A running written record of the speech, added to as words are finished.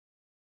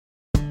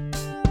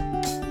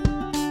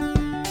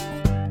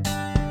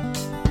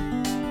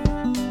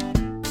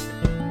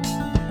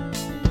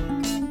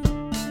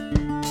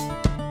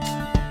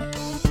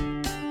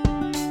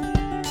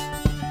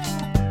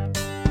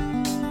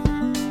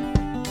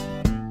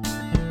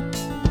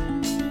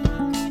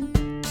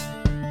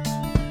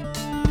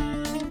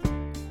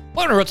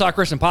Welcome to Real Talk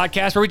Christian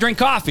Podcast, where we drink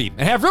coffee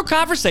and have real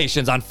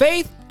conversations on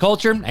faith,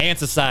 culture, and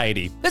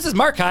society. This is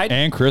Mark Hyde.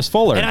 And Chris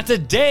Fuller. And on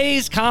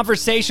today's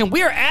conversation,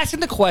 we are asking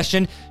the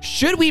question,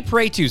 should we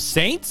pray to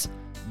saints,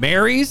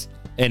 Marys,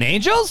 and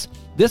angels?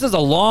 This is a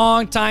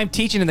long time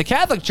teaching in the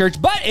Catholic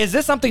Church, but is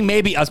this something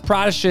maybe us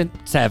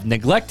Protestants have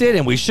neglected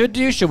and we should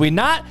do? Should we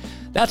not?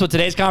 That's what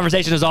today's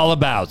conversation is all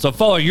about. So,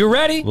 Fuller, you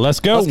ready?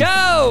 Let's go. Let's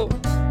go.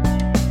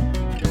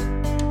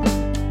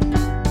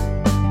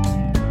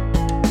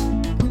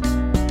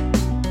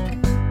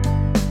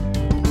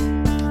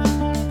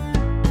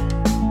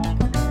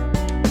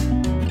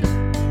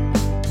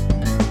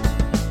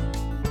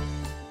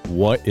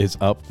 What is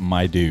up,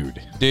 my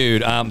dude?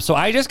 Dude, so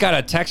I just got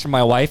a text from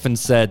my wife and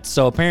said,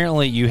 so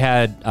apparently you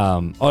had,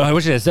 I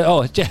wish I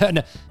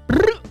said,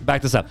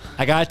 back this up.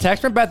 I got a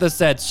text from Beth that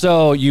said,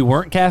 so you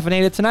weren't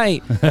caffeinated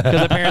tonight?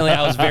 Because apparently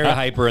I was very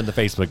hyper in the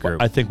Facebook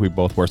group. I think we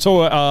both were.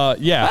 So,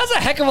 yeah. That was a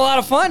heck of a lot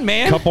of fun,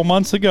 man. A couple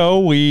months ago,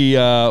 we,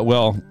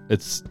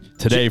 it's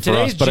today for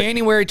us. Today's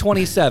January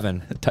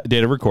 27.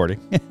 Date of recording.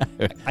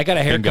 I got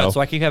a haircut, Bingo. so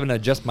I keep having to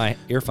adjust my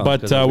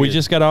earphones. But we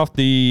just got off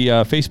the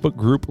Facebook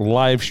group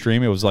live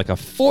stream. It was like a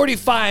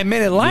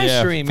 45-minute live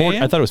stream,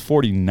 man. I thought it was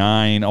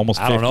 49, almost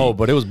 50. I don't know,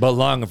 but it was but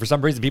long. For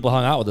some reason, people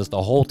hung out with us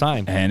the whole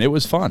time. And it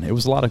was fun. It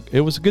was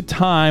a good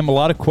time. A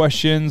lot of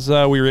questions.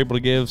 We were able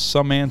to give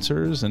some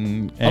answers,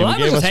 and a lot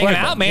of us just hanging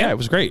out, man. Yeah, it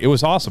was great. It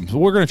was awesome. So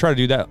we're going to try to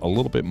do that a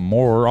little bit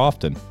more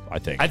often, I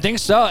think. I think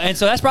so. And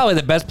so that's probably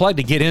the best plug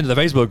to get into the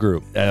Facebook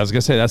group. I was going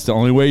to say, that's the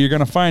only way you're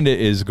going to find it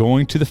is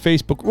going to the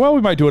Facebook. Well,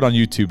 we might do it on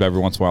YouTube every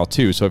once in a while,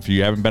 too. So if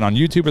you haven't been on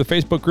YouTube or the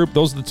Facebook group,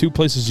 those are the two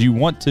places you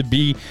want to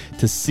be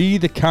to see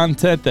the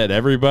content that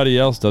everybody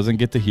else doesn't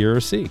get to hear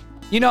or see.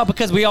 You know,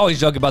 because we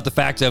always joke about the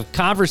fact of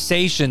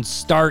conversations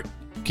start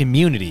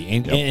community.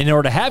 And in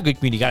order to have good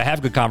community, you got to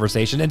have good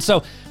conversation. And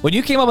so when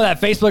you came up with that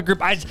Facebook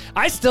group,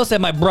 I still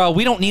said, bro,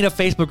 we don't need a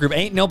Facebook group.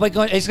 Ain't nobody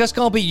going, it's just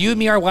going to be you,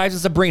 me, our wives,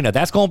 and Sabrina.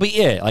 That's going to be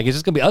it. Like, it's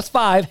just going to be us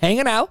five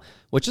hanging out,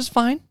 which is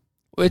fine.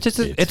 It's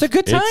a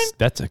good time.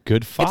 That's a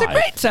good five. It's a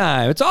great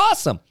time. It's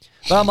awesome.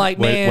 But I'm like,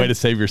 man. Way to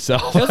save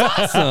yourself. It was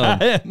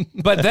awesome.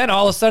 But then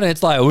all of a sudden,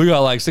 it's like, we got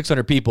like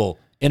 600 people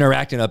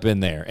interacting up in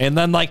there. And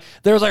then like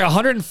there was like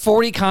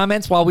 140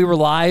 comments while we were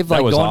live,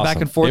 like going awesome.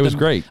 back and forth. It was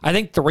great. I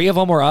think 3 of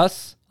them were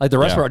us. Like the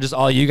rest were just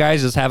all you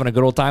guys just having a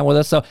good old time with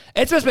us. So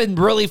it's just been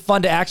really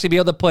fun to actually be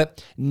able to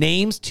put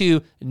names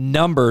to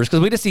numbers,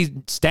 because we just see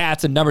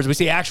stats and numbers. We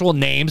see actual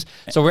names.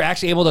 So we're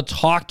actually able to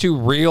talk to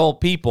real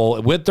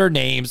people with their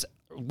names.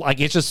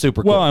 Like, it's just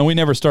super cool. Well, and we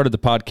never started the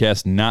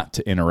podcast not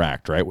to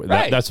interact, right?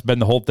 That's been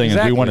the whole thing.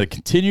 Exactly. Is we wanted to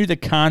continue the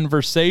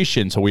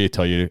conversation. So we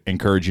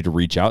encourage you to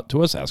reach out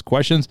to us, ask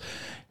questions,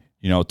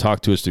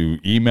 talk to us through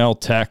email,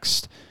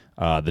 text,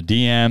 the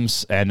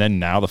DMs, and then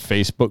now the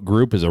Facebook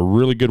group is a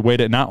really good way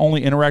to not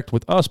only interact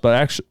with us,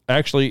 but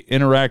actually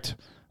interact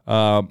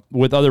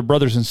with other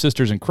brothers and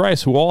sisters in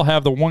Christ who all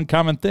have the one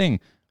common thing.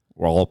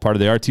 We're all part of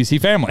the RTC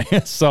family.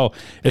 So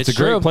it's a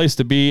great place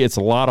to be. It's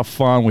a lot of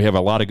fun. We have a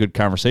lot of good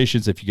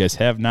conversations. If you guys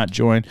have not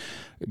joined,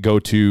 go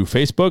to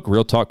Facebook,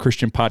 Real Talk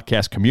Christian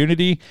Podcast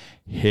Community,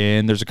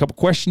 and there's a couple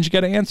questions you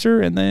got to answer,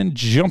 and then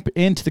jump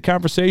into the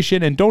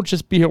conversation. And don't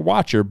just be a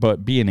watcher,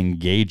 but be an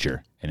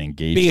engager and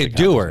engage. Be a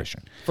doer.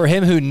 For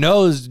him who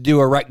knows to do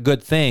a right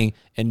good thing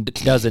and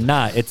does it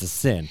not, it's a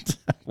sin.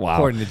 Wow.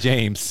 According to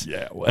James.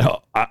 Yeah,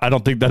 well, I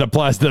don't think that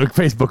applies to the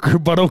Facebook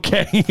group, but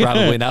okay.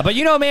 Probably not. But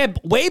man,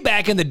 way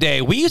back in the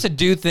day, we used to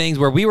do things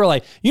where we were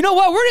like, you know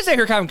what? We're just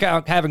here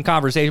having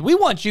conversations. We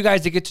want you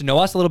guys to get to know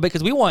us a little bit,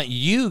 because we want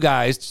you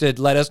guys to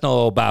let us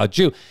know about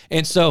you.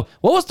 And so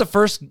what was the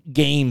first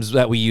games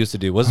that we used to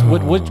do? Was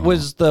Would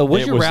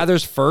You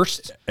Rather's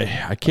first?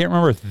 I can't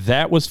remember if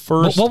that was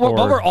first. What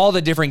were all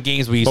the different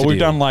games we used to do? But we've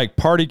done like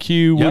Party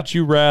Q, Would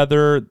You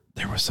Rather.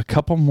 There was a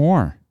couple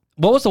more.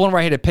 What was the one where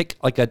I had to pick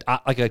like a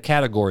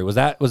category? Was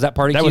that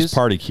Party Qs? That was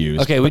Party Qs.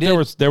 Okay, there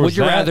was Would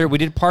You Rather. We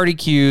did Party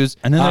Qs,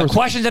 and then there was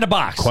questions in a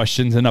box.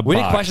 Questions in a box.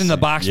 We did questions in the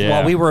box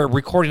while we were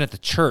recording at the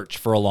church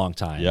for a long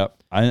time. Yep.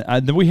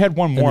 We had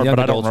one more, but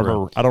I don't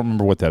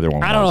remember what the other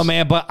one was. I don't know,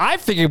 man. But I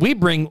figured we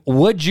bring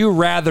Would You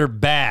Rather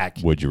back.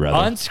 Would you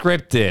rather?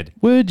 Unscripted.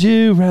 Would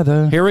you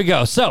rather? Here we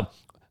go. So,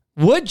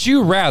 would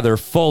you rather,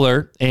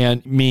 Fuller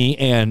and me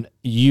and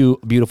you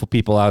beautiful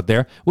people out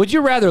there, would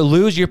you rather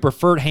lose your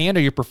preferred hand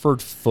or your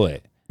preferred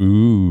foot?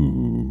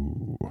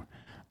 Ooh.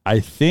 I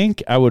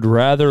think I would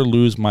rather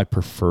lose my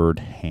preferred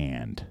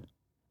hand.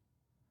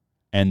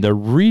 And the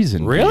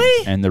reason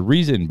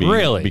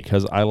being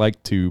because I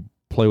like to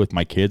play with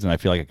my kids, and I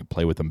feel like I could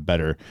play with them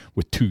better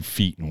with 2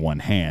 feet and 1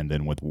 hand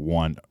than with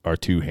 1 or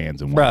 2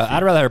 hands and 1 Bro, feet.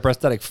 I'd rather have a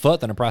prosthetic foot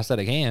than a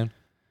prosthetic hand.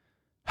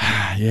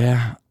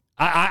 Yeah.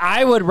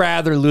 I would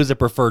rather lose a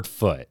preferred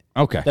foot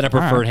than a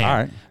preferred hand. All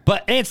right.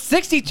 But it's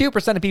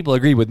 62% of people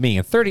agree with me,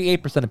 and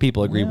 38% of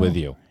people agree with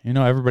you. You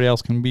know, everybody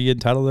else can be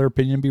entitled to their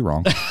opinion and be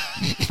wrong.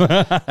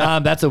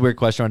 That's a weird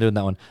question. I'm doing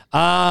that one.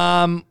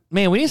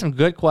 Man, we need some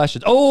good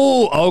questions.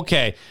 Oh,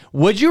 okay.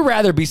 Would you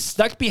rather be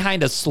stuck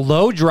behind a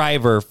slow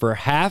driver for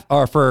half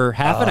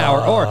an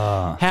hour,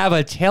 or have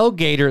a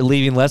tailgater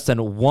leaving less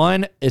than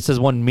 1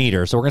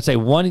 meter? So we're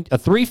gonna say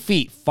 3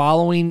 feet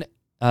following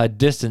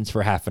distance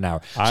for half an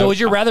hour. So would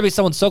you rather be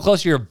someone so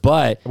close to your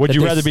butt? Would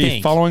you rather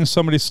be following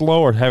somebody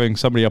slow or having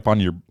somebody up on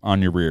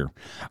your rear?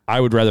 I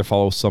would rather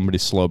follow somebody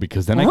slow,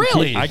 because then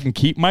I can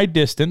keep my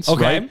distance.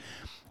 Okay. Right?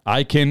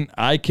 I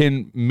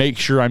can make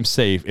sure I'm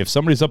safe. If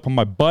somebody's up on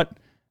my butt,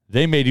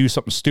 they may do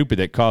something stupid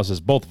that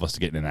causes both of us to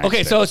get in an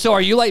accident. Okay, so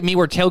are you like me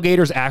where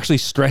tailgaters actually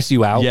stress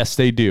you out? Yes,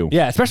 they do.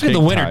 Yeah, especially in the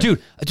winter.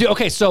 Dude,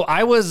 okay, so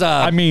I was...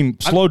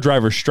 slow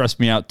drivers stress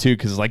me out too,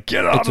 because it's like,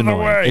 get out of the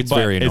way. It's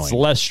very annoying. It's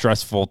less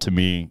stressful to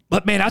me.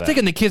 But man, I was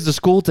taking the kids to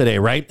school today,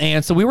 right?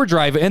 And so we were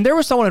driving, and there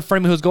was someone in front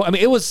of me who was going... I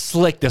mean, it was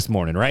slick this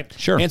morning, right?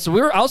 Sure. And so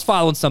I was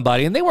following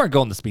somebody, and they weren't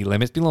going the speed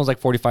limit. Speed limit was like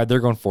 45,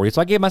 they're going 40.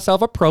 So I gave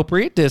myself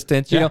appropriate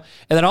distance, you know?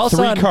 And then all of a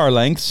sudden... 3 car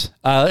lengths.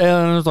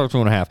 It was like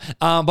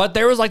 2.5. But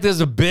there was like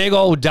this big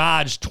old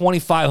Dodge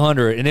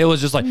 2500, and it was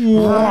just like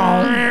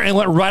and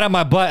went right on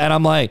my butt, and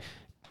I'm like,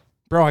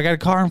 bro, I got a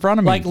car in front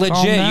of me. Like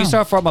legit, you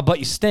start from my butt,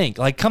 you stink.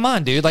 Like, come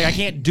on, dude. Like, I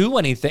can't do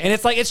anything, and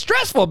it's like it's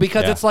stressful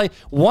because it's like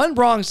one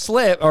wrong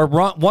slip or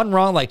one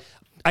wrong like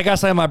I gotta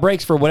slam my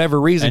brakes for whatever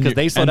reason because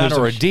they slow down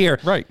or a deer,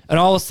 right? And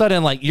all of a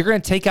sudden, like you're gonna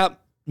take out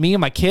me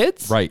and my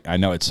kids, right? I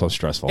know it's so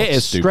stressful. It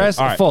is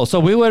stressful. Right. So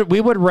we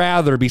would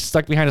rather be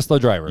stuck behind a slow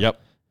driver.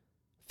 Yep.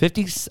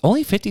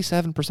 Only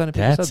 57% of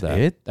people said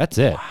that. That's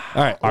it. Wow.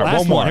 All right,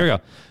 last one. Here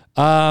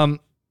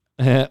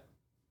we go.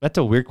 That's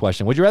a weird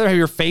question. Would you rather have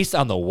your face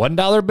on the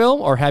 $1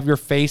 bill or have your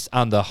face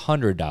on the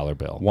 $100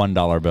 bill?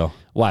 $1 bill.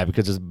 Why?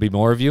 Because there'd be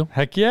more of you?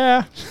 Heck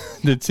yeah.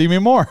 They'd see me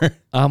more.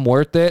 I'm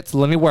worth it, so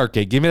let me work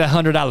it. Give me that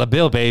 $100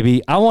 bill,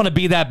 baby. I want to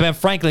be that Ben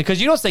Franklin, because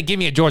you don't say, give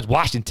me a George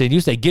Washington.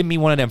 You say, give me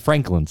one of them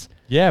Franklins.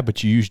 Yeah,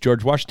 but you use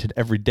George Washington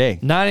every day.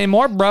 Not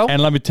anymore, bro.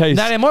 And let me tell you.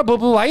 Not anymore,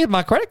 boo-boo. I use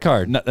my credit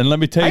card. And let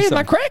me tell you something.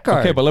 I use my credit card.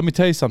 Okay, but let me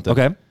tell you something.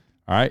 Okay. All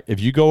right. If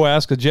you go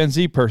ask a Gen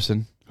Z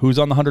person who's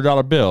on the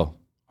 $100 bill,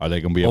 are they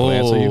going to be able to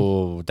answer you?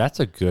 Oh, that's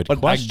a good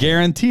question. I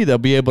guarantee they'll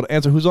be able to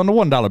answer who's on the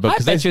 $1 bill. I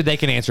bet you they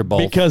can answer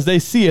both because they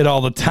see it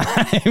all the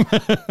time.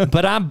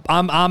 But I'm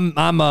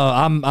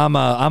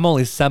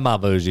only semi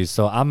bougie,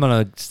 so I'm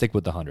gonna stick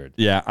with the 100.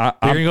 Yeah,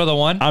 you're gonna go the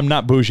 1. I'm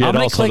not bougie at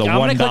all. So the $1. I'm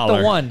gonna click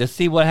the 1 to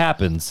see what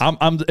happens.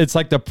 It's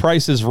like the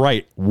Price is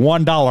Right.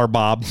 $1,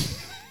 Bob.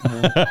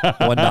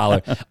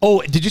 $1.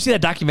 Oh, did you see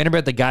that documentary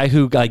about the guy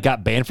who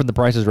got banned from The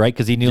Price is Right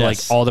because he knew like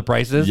all the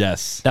prices?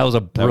 Yes, that was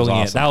a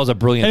brilliant. That was a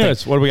brilliant.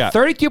 Anyways, thing. What do we got?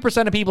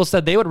 32% of people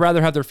said they would rather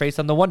have their face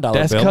on the $1 bill.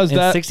 That's because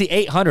that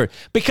 6,800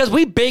 because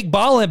we big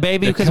balling,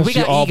 baby. Because we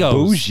got all egos.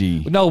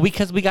 Bougie. No,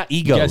 because we got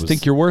egos. You guys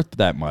think you're worth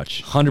that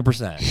much?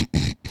 100%.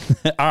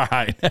 All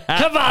right.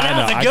 Come on,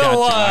 that's a good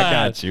one. I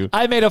got you.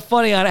 I made a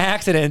funny on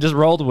accident and just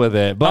rolled with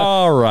it. But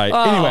all right.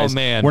 Anyways,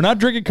 man, we're not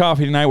drinking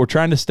coffee tonight. We're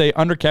trying to stay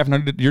under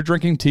caffeinated. You're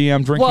drinking tea.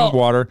 I'm drinking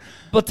water.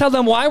 But tell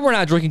them why we're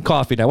not drinking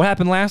coffee now. What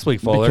happened last week,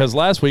 Fuller? Because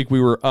last week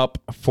we were up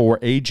for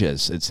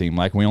ages, it seemed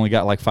like. We only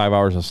got like 5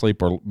 hours of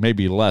sleep or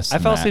maybe less. I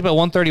fell asleep at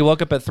 1:30,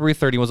 woke up at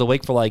 3:30, was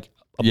awake for like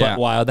a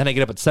while. Then I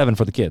get up at 7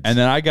 for the kids. And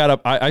then I got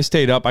up. I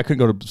stayed up. I couldn't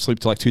go to sleep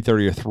till like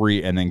 2:30 or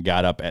 3 and then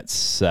got up at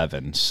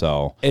 7.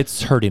 So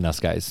it's hurting us,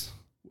 guys.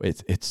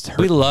 It's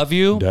hurting. We love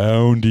you.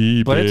 Down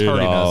deep, but it's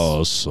hurting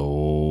us.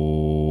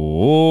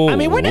 So I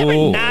mean, we're never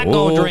not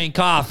going to drink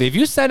coffee. If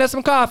you send us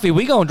some coffee,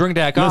 we going to drink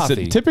that coffee.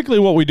 Listen, typically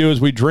what we do is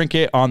we drink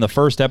it on the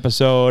first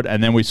episode,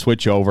 and then we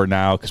switch over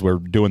now because we're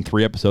doing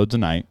 3 episodes a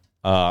night.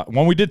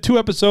 When we did 2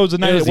 episodes a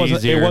night,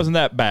 it wasn't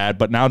that bad.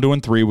 But now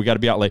doing 3, we got to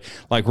be out late.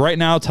 Like right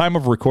now, time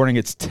of recording,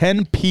 it's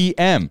 10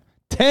 p.m.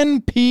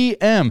 10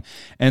 p.m.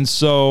 And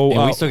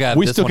so we still got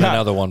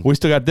another one. We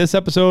still got this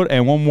episode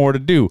and one more to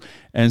do.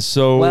 And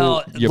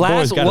so your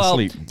boys got to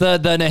sleep.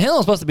 The Nihil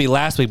was supposed to be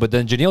last week, but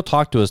then Janelle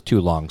talked to us too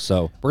long.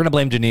 So we're going to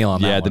blame Janelle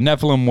on that. Yeah, the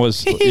Nephilim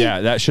was,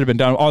 that should have been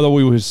done. Although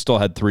we still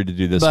had 3 to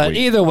do this week. But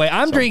either way,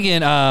 I'm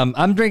drinking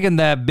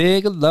that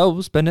big low,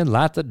 spending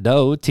lots of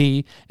dough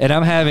tea, and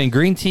I'm having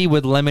green tea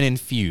with lemon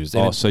infused.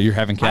 And so you're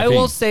having caffeine? I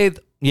will say,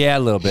 a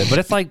little bit, but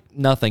it's like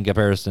nothing in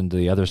comparison to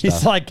the other stuff.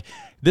 He's like,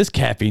 this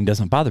caffeine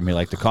doesn't bother me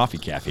like the coffee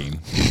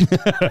caffeine.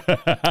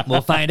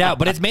 We'll find out.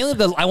 But it's mainly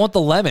I want the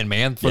lemon,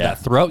 man, for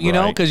that throat, you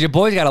know, because your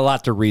boy's got a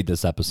lot to read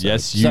this episode.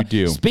 Yes, you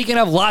do. Speaking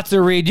of lots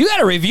to read, you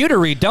got a review to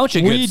read, don't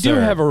you, We do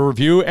have a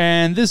review,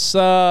 and this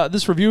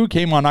review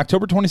came on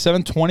October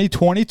 27,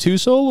 2022,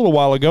 so a little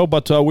while ago,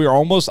 but we are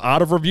almost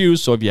out of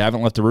reviews, so if you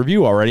haven't left a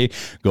review already,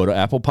 go to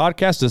Apple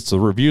Podcasts. It's the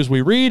reviews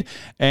we read,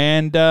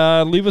 and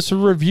leave us a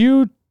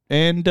review.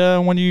 And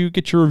when you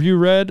get your review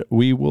read,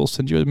 we will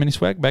send you a mini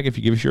swag bag if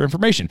you give us your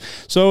information.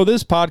 So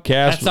this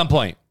podcast... At some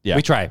point. Yeah.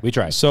 We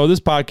try. So this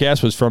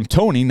podcast was from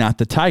Tony, not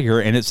the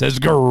Tiger, and it says,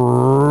 great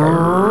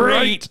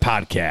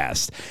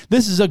podcast.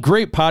 This is a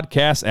great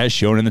podcast, as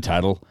shown in the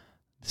title,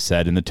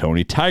 said in the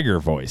Tony Tiger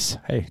voice.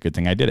 Hey, good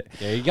thing I did it.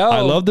 There you go.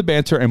 I love the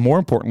banter, and more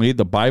importantly,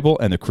 the Bible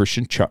and the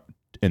Christian talk.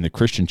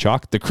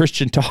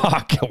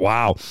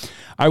 Wow.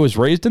 I was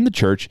raised in the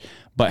church,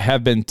 but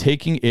have been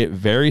taking it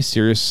very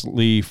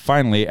seriously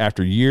finally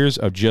after years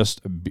of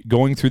just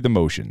going through the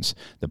motions.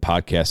 The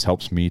podcast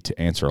helps me to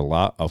answer a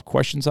lot of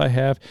questions I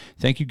have.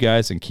 Thank you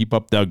guys, and keep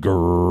up the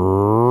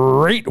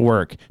great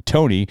work.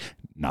 Tony,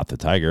 not the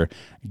Tiger,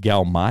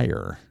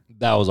 Galmeyer.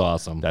 That was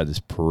awesome. That is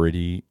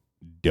pretty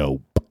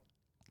dope.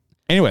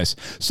 Anyways,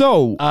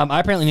 so I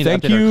apparently need to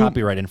update our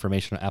copyright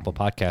information on Apple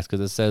Podcasts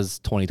because it says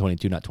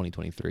 2022, not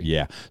 2023.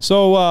 Yeah.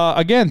 So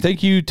again,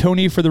 thank you,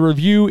 Tony, for the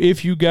review.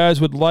 If you guys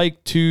would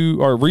like to,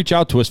 or reach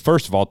out to us,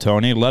 first of all,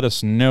 Tony, let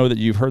us know that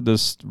you've heard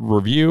this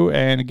review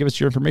and give us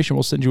your information.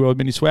 We'll send you a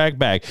mini swag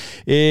bag.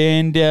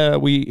 And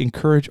we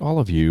encourage all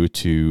of you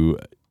to,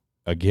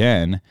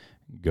 again,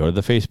 go to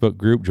the Facebook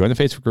group, join the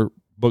Facebook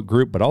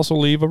group, but also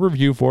leave a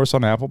review for us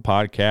on Apple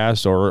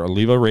Podcasts, or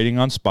leave a rating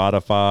on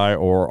Spotify,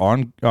 or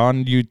on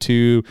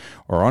YouTube,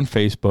 or on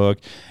Facebook.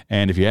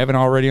 And if you haven't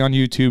already on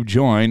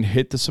YouTube,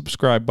 hit the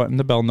subscribe button,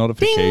 the bell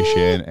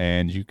notification, Ding!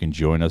 And you can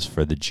join us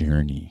for the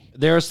journey.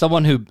 There's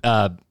someone who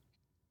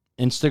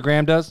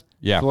Instagrammed us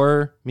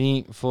for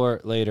me for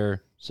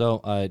later.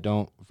 So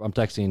I'm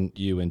texting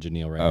you and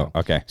Janelle right now. Oh,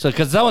 okay. So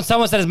because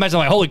someone said his message, I'm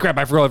like, holy crap,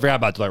 I forgot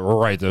about it. Like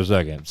right there a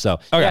second. So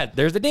yeah,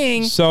 there's the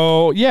ding.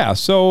 So yeah,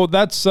 so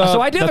that's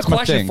so I did have a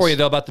question for you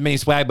though about the mini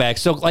swag bag.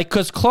 So like,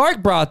 because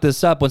Clark brought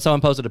this up when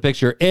someone posted a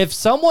picture. If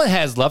someone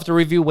has left a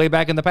review way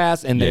back in the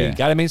past and they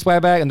got a mini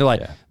swag bag and they're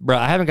like, bro,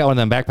 I haven't got one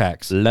of them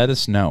backpacks. Let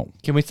us know.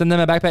 Can we send them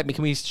a backpack?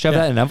 Can we shove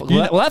that in an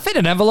envelope? Will that fit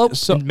in an envelope?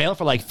 And mail it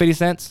for like 50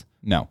 cents?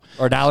 No.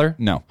 Or $1?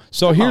 No.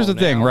 So here's the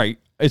thing, right?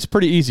 It's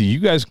pretty easy. You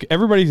guys,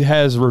 everybody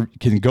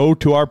can go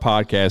to our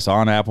podcast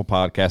on Apple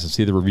Podcasts and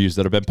see the reviews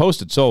that have been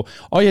posted. So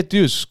all you have to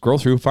do is scroll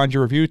through, find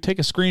your review, take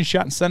a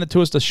screenshot, and send it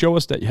to us to show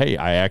us that, hey,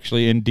 I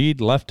actually indeed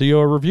left you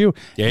a review.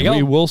 There you go.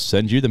 We will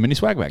send you the mini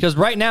swag bag. Because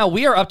right now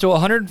we are up to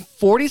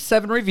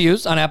 147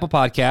 reviews on Apple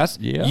Podcasts.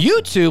 Yeah.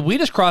 YouTube, we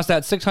just crossed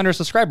that 600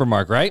 subscriber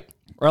mark, right?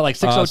 Or like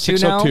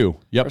 602 now? 602,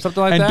 yep. Or something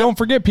like that. And don't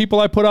forget, people,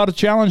 I put out a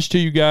challenge to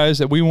you guys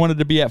that we wanted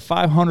to be at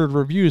 500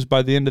 reviews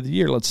by the end of the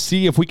year. Let's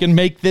see if we can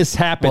make this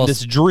happen,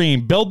 this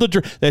dream. Build the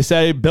dream. They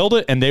say, build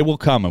it, and they will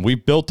come. And we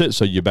built it,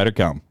 so you better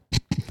come.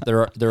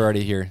 They're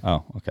already here.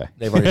 Oh, okay.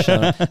 They've already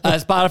shown it.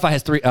 Spotify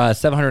has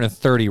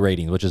 730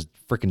 ratings, which is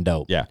freaking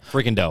dope. Yeah.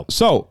 Freaking dope.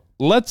 So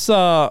let's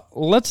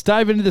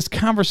dive into this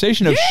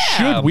conversation of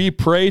should we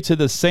pray to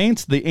the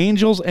saints, the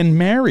angels, and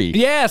Mary?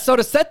 Yeah. So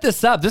to set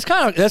this up, this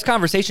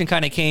conversation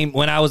kind of came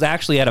when I was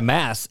actually at a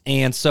mass,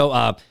 and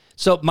so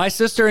my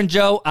sister and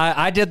Joe,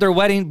 I did their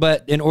wedding,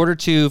 but in order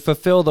to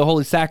fulfill the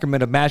holy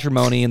sacrament of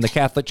matrimony in the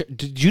Catholic Church,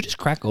 did you just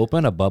crack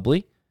open a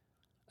bubbly?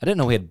 I didn't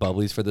know we had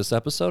bubblies for this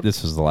episode.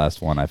 This was the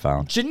last one I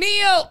found.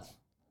 Janelle!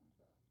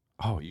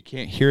 Oh, you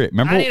can't hear it.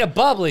 Remember, I need a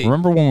bubbly.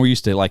 Remember when we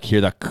used to like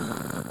hear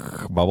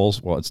the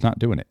bubbles? Well, it's not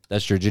doing it.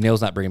 That's true.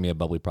 Janelle's not bringing me a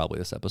bubbly probably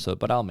this episode,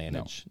 but I'll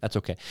manage. No. That's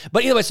okay.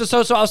 But anyway,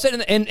 so I was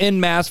sitting in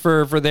mass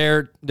for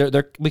their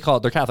we call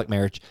it their Catholic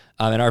marriage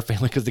in our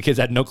family, because the kids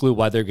had no clue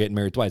why they're getting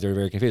married twice. They were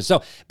very confused.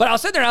 So, but I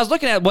was sitting there and I was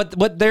looking at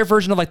what their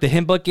version of like the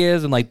hymn book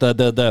is, and like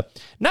the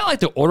not like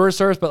the order of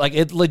service, but like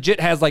it legit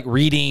has like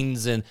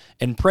readings and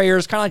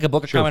prayers, kind of like a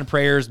book of common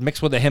prayers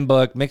mixed with a hymn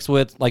book, mixed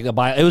with like the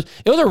Bible.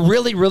 It was a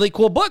really, really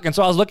cool book. And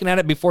so I was looking at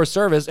it before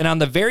service, and on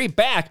the very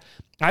back,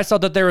 I saw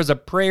that there was a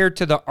prayer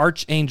to the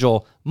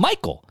Archangel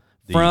Michael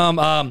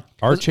from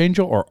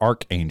Archangel or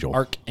Archangel?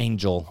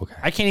 Archangel. Okay.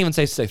 I can't even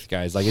say sixth,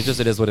 guys. Like it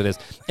is what it is.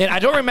 And I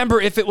don't remember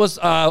if it was.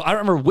 I don't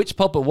remember which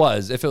pope it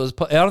was. If it was,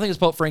 I don't think it was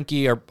Pope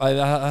Frankie or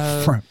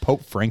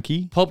Pope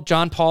Frankie. Pope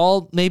John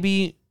Paul,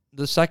 maybe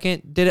the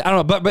second did it. I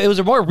don't know, but it was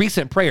a more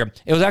recent prayer.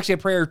 It was actually a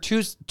prayer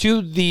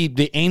to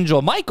the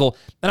angel Michael.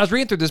 And I was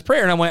reading through this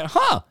prayer, and I went,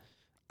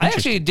 I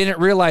actually didn't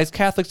realize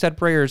Catholics had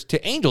prayers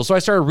to angels. So I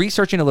started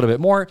researching a little bit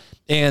more,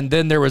 and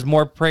then there was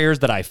more prayers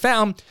that I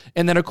found.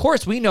 And then, of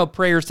course, we know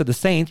prayers to the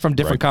saints from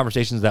different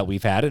conversations that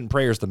we've had, and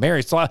prayers to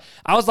Mary. So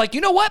I was like, you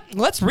know what?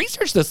 Let's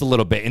research this a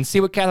little bit and see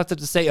what Catholics have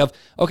to say of,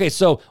 okay,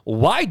 so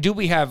why do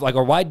we have, like,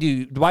 or why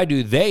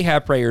do they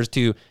have prayers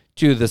to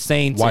the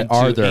saints and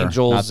to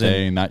angels? Not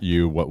they, not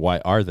you. Why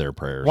are there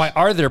prayers? Why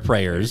are there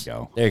prayers?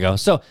 There you go.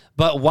 So,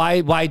 but why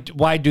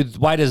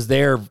does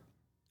their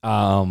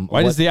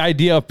why does the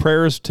idea of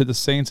prayers to the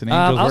saints and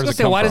angels? I was going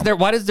to say,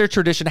 why does their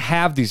tradition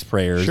have these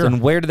prayers, and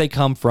where do they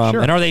come from,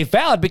 and are they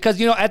valid? Because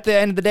at the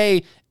end of the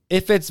day,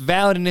 if it's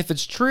valid and if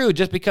it's true,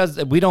 just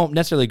because we don't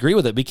necessarily agree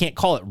with it, we can't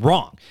call it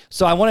wrong.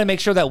 So I want to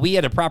make sure that we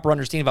had a proper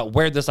understanding about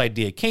where this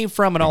idea came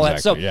from and all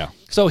that.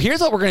 So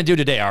here's what we're going to do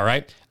today. All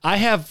right. I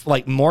have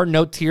like more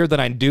notes here than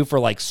I do for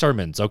like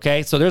sermons.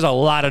 Okay. So there's a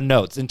lot of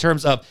notes in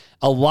terms of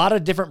a lot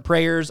of different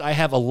prayers. I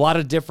have a lot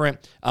of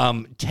different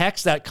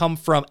texts that come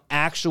from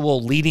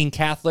actual leading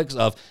Catholics,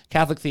 of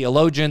Catholic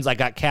theologians. I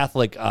got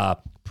Catholic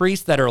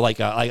priests that are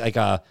like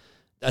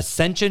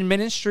Ascension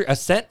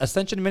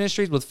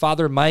Ministries with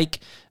Father Mike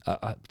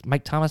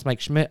Thomas,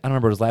 Mike Schmidt. I don't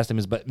remember what his last name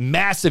is, but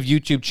massive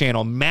YouTube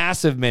channel,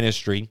 massive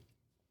ministry.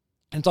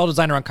 And it's all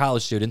designed around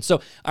college students.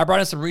 So I brought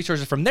in some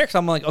resources from there because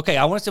I'm like, okay,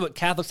 I want to see what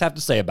Catholics have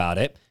to say about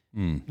it.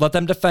 Let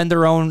them defend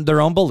their own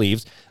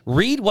beliefs.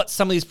 Read what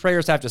some of these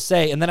prayers have to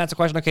say, and then ask a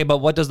question. Okay, but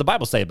what does the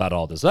Bible say about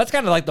all this? So that's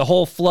kind of like the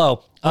whole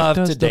flow of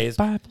today's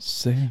Bible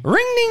say?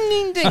 Ring, ding,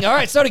 ding, ding. All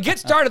right, so to get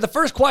started, the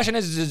first question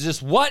is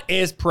just what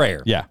is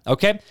prayer? Yeah.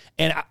 Okay,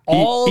 and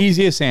all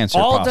easiest answer.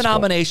 All possible.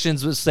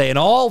 denominations would say, and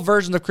all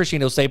versions of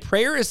Christianity will say,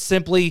 prayer is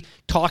simply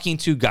talking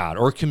to God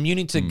or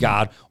communing to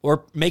God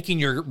or making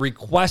your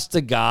request to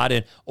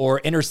God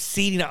or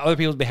interceding on other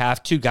people's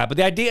behalf to God. But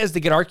the idea is to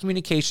get our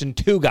communication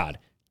to God.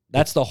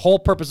 That's the whole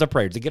purpose of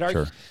prayer, to get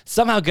our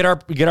somehow get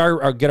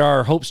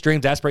our hopes,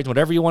 dreams, aspirations,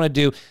 whatever you want to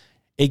do.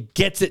 It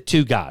gets it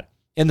to God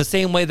in the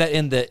same way that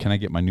in the. Can I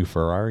get my new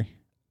Ferrari?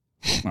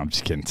 I'm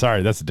just kidding.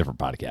 Sorry, that's a different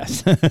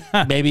podcast.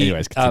 Maybe,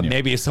 anyways,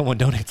 maybe if someone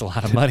donates a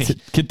lot of money.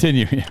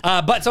 Continue.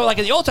 But so like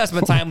in the Old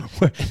Testament time.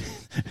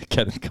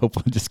 Kevin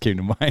Copeland just came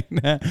to mind.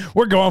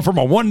 We're going from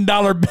a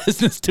 $1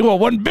 business to a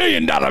 $1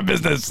 billion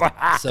business.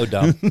 So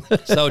dumb.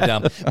 So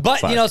dumb.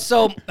 But,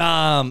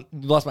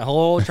 lost my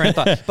whole train of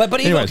thought. But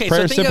anyways, okay,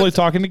 prayer is simply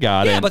talking to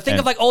God. Yeah, but think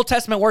of like Old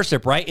Testament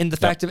worship, right? In the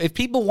fact of if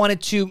people wanted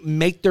to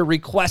make their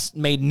request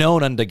made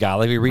known unto God,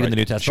 like we read in the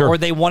New Testament, or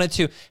they wanted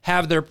to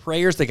have their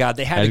prayers to God,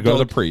 they had to go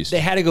to the priest.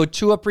 They had to go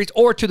to a priest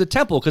or to the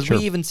temple, because we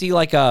even see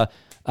like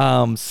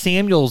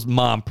Samuel's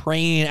mom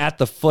praying at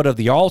the foot of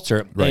the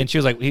altar, and she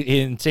was like,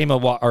 the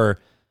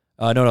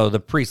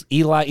priest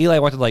Eli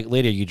walked in like,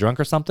 lady, are you drunk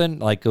or something?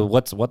 Like,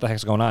 what the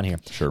heck's going on here?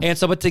 Sure. And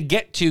so, but to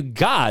get to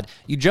God,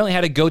 you generally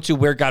had to go to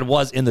where God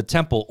was in the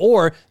temple,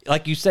 or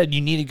like you said,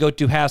 you need to go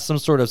to have some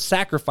sort of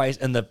sacrifice,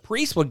 and the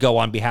priest would go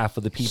on behalf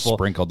of the people,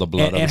 sprinkle the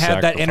blood, and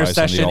have that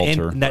intercession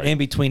in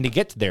between to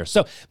get to there.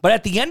 So, but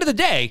at the end of the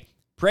day,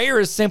 prayer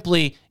is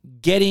simply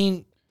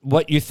getting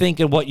what you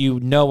think and what you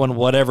know and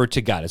whatever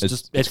to God.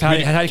 It's how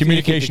you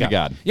communicate to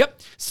God.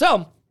 Yep.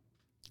 So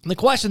the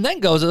question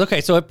then goes,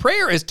 okay, so if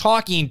prayer is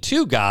talking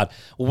to God,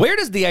 where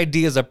does the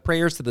ideas of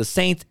prayers to the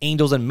saints,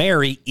 angels, and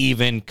Mary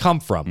even come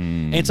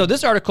from? And so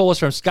this article is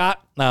from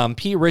Scott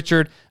P.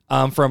 Richard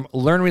from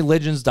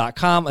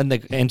learnreligions.com,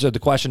 and answered the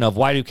question of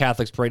why do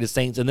Catholics pray to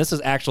saints? And this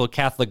is actual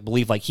Catholic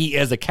belief, like he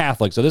is a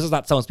Catholic. So this is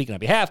not someone speaking on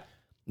behalf.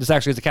 This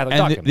actually is a Catholic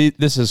document.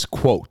 This is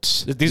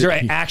quotes. These are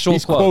actual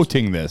quotes. He's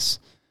quoting this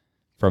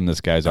from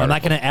this guy's article. I'm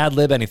not going to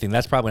ad-lib anything.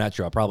 That's probably not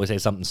true. I'll probably say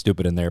something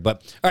stupid in there.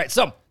 But, all right,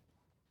 so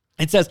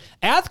it says,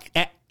 as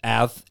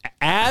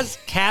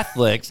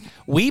Catholics,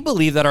 we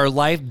believe that our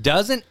life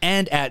doesn't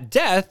end at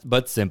death,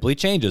 but simply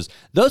changes.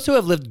 Those who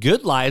have lived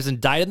good lives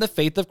and died in the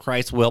faith of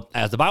Christ will,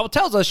 as the Bible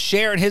tells us,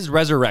 share in his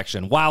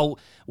resurrection. While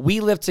we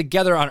live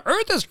together on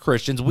earth as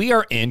Christians, we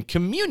are in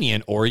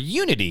communion or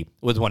unity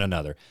with one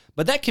another.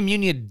 But that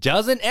communion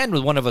doesn't end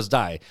when one of us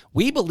die.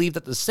 We believe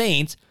that the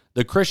saints,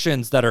 the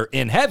Christians that are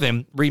in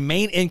heaven,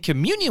 remain in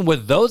communion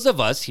with those of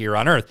us here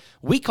on earth.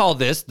 We call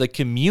this the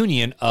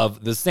communion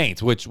of the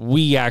saints, which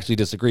we actually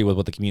disagree with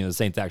what the communion of the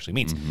saints actually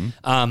means.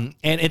 And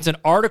it's an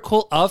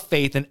article of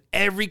faith in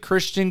every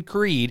Christian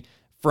creed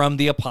from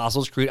the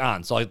Apostles' Creed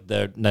on. So like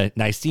the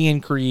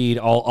Nicene Creed,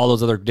 all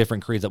those other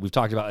different creeds that we've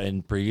talked about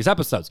in previous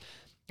episodes.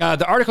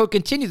 The article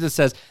continues and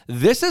says,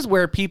 this is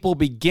where people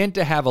begin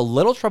to have a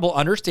little trouble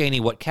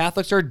understanding what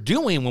Catholics are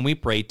doing when we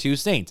pray to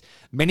saints.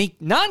 Many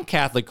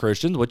non-Catholic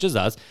Christians, which is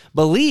us,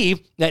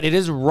 believe that it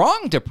is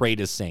wrong to pray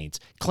to saints,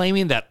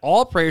 claiming that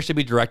all prayers should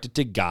be directed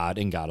to God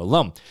and God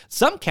alone.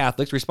 Some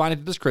Catholics responding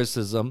to this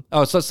criticism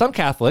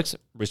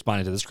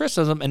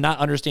and not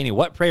understanding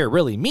what prayer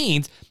really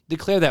means,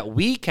 declare that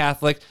we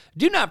Catholics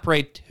do not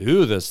pray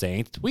to the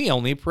saints, we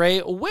only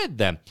pray with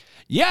them.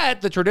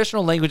 Yet, the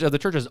traditional language of the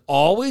church has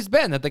always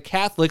been that the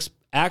Catholics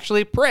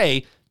actually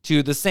pray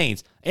to the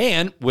saints,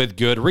 and with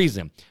good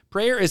reason.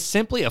 Prayer is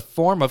simply a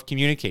form of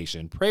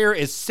communication. Prayer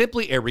is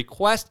simply a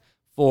request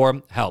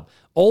for help.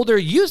 Older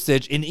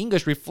usage in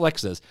English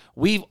reflects this.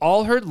 We've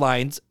all heard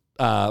lines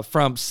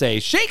from, say,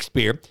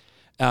 Shakespeare,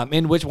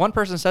 in which one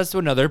person says to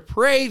another,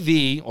 pray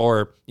thee,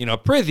 or,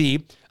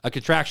 prithee, a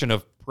contraction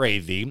of pray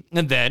thee,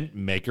 and then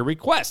make a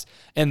request.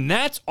 And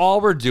that's all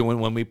we're doing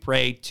when we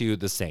pray to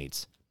the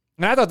saints.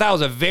 And I thought that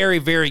was a very,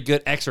 very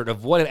good excerpt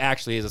of what it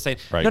actually is a saint.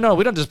 Right. No,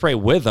 we don't just pray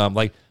with them.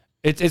 Like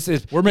it's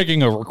we're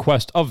making a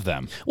request of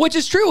them, which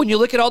is true when you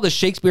look at all the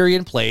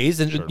Shakespearean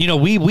plays, and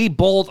we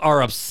both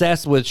are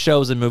obsessed with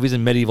shows and movies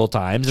in medieval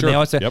times, and they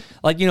always say,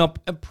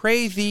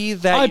 pray thee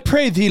that I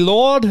pray thee,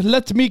 Lord,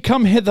 let me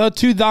come hither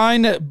to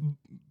thine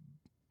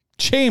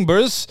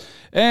chambers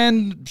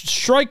and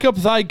strike up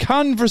thy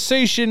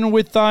conversation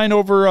with thine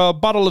over a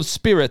bottle of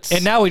spirits.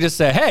 And now we just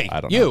say, hey,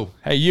 you,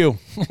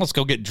 let's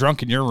go get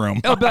drunk in your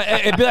room. It'd be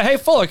like, hey,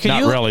 Fuller, can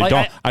you? Not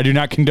really. I do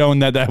not condone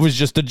that. That was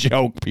just a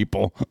joke,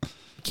 people.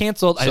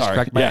 Canceled. Sorry. I just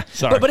cracked my head.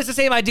 Sorry. But it's the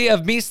same idea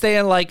of me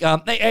saying like,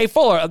 hey,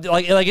 Fuller,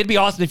 like it'd be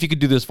awesome if you could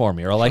do this for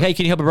me, or like, hey,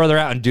 can you help a brother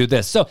out and do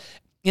this? So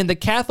in the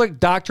Catholic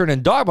Doctrine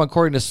and Dogma,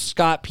 according to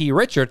Scott P.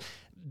 Richard,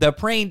 the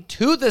praying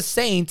to the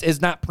saints is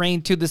not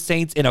praying to the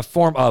saints in a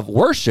form of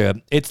worship.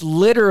 It's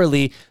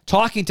literally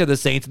talking to the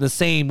saints in the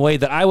same way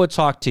that I would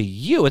talk to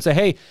you and say,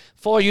 hey,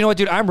 Fuller, you know what,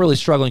 dude, I'm really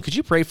struggling. Could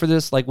you pray for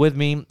this, like, with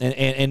me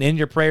and in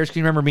your prayers? Can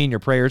you remember me in your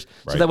prayers?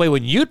 Right. So that way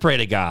when you'd pray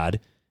to God,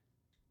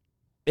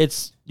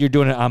 you're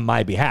doing it on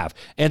my behalf.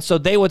 And so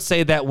they would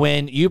say that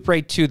when you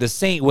pray to the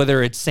saint,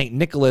 whether it's St.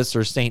 Nicholas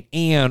or St.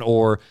 Anne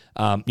or,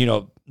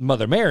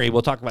 Mother Mary,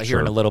 we'll talk about here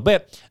in a little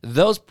bit,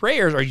 those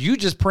prayers are you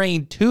just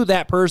praying to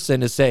that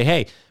person to say,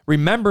 hey,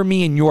 remember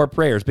me in your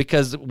prayers,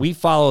 because we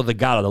follow the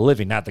God of the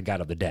living, not the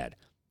God of the dead.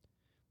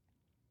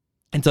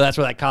 And so that's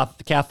where that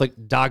Catholic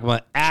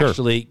dogma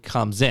actually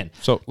comes in.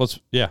 So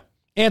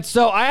And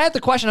so I had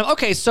the question of,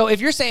 okay, so if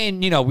you're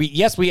saying,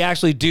 we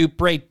actually do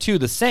pray to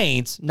the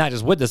saints, not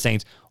just with the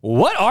saints,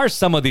 what are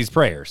some of these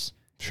prayers?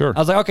 Sure. I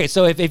was like, okay,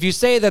 so if you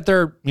say that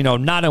they're,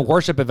 not in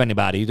worship of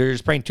anybody, they're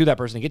just praying to that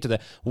person to get to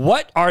that,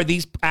 what are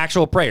these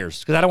actual prayers?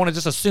 Because I don't want to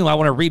just assume, I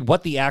want to read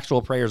what the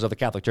actual prayers of the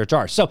Catholic Church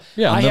are. So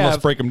let's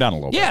break them down a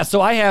little bit. Yeah,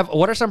 so I have,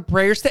 what are some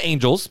prayers to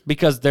angels?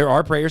 Because there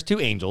are prayers to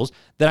angels.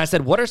 Then I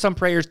said, what are some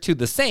prayers to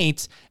the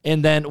saints?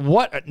 And then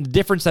what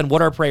difference than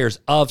what are prayers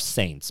of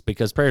saints?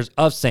 Because prayers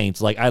of saints,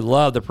 like I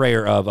love the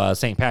prayer of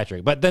St.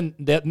 Patrick. But then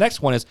the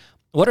next one is,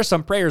 what are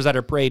some prayers that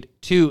are prayed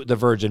to the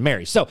Virgin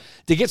Mary? So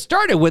to get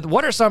started with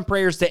what are some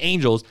prayers to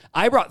angels,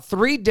 I brought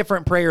 3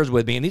 different prayers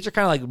with me, and these are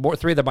kind of like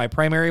 3 of my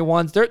primary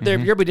ones. They're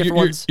going to be different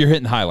ones. You're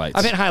hitting highlights.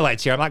 I'm hitting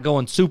highlights here. I'm not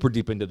going super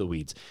deep into the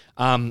weeds.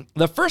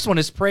 The first one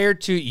is prayer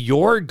to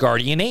your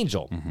guardian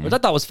angel, which I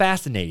thought was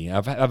fascinating.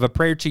 I have a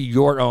prayer to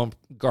your own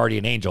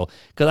guardian angel,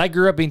 because I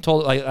grew up being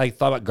told, I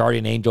thought about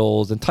guardian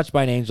angels and touched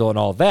by an angel and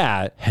all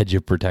that. Hedge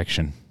of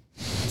protection.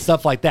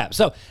 Stuff like that.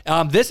 So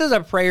this is a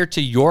prayer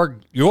to your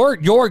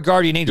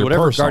guardian angel,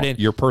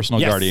 your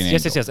personal guardian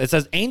angel. Yes. It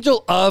says,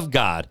 angel of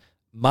God,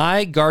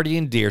 my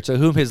guardian dear, to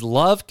whom his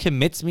love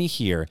commits me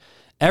here,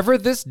 ever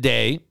this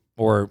day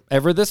or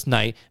ever this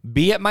night,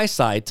 be at my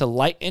side to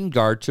light and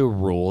guard, to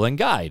rule and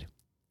guide.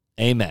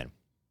 Amen.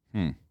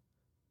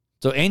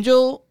 So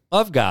angel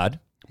of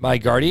God, my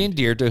guardian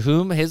dear, to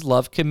whom his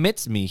love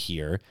commits me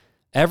here,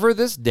 ever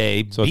this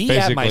day, be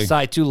at my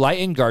side to light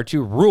and guard,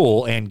 to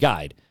rule and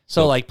guide.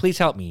 So, please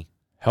help me.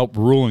 Help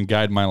rule and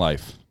guide my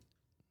life.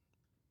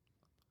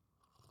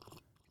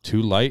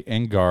 To light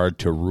and guard,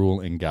 to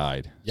rule and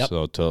guide. Yep.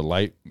 So, to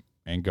light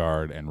and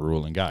guard and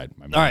rule and guide.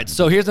 All right,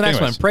 so here's the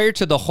next one. Prayer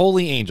to the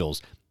holy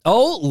angels.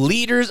 O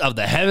leaders of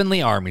the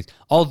heavenly armies,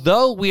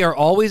 although we are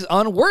always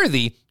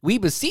unworthy, we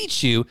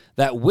beseech you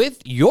that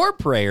with your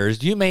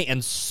prayers you may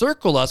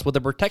encircle us with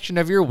the protection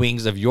of your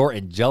wings of your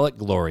angelic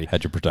glory.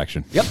 Hedge of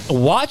protection. Yep.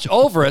 Watch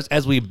over us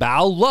as we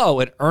bow low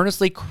and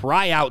earnestly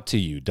cry out to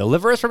you.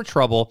 Deliver us from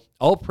trouble,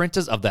 O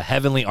princes of the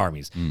heavenly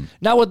armies.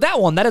 Now with that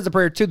one, that is a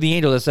prayer to the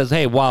angel that says,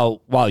 hey, while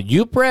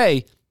you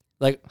pray,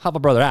 help a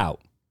brother out.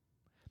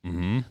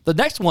 The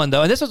next one,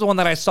 though, and this was the one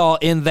that I saw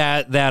in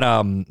that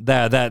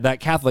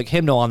Catholic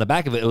hymnal on the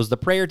back of it. It was the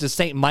prayer to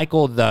Saint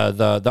Michael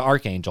the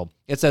Archangel.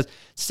 It says,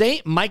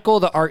 Saint Michael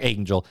the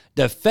Archangel,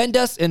 defend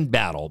us in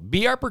battle.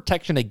 Be our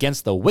protection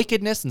against the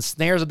wickedness and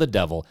snares of the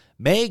devil.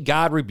 May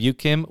God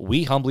rebuke him,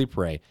 we humbly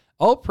pray.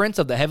 O Prince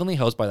of the heavenly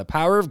host, by the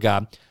power of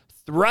God,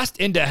 thrust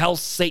into hell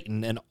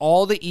Satan and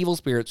all the evil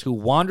spirits who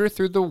wander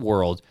through the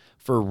world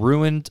for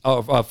ruin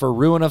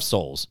of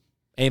souls.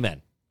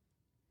 Amen.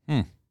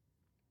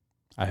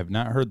 I have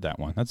not heard that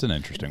one. That's an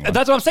interesting one.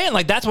 That's what I'm saying.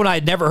 That's one I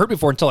had never heard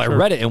before until I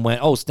read it and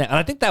went, oh, snap. And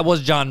I think that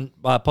was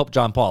Pope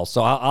John Paul.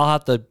 So I'll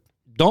have to,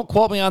 don't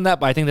quote me on that,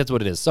 but I think that's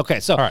what it is. Okay,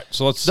 so, all right,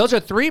 so those are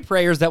 3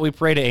 prayers that we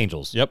pray to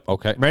angels. Yep,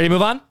 okay. Ready to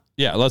move on?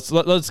 Yeah,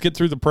 let's get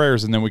through the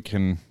prayers and then we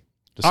can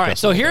discuss. All right,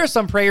 so here are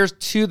some prayers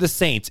to the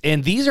saints.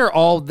 And these are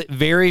all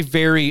very,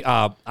 very,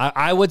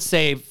 I would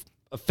say,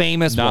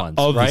 famous ones.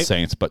 Not of right? the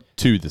saints, but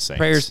to the saints.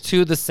 Prayers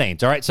to the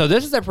saints. All right, so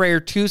this is a prayer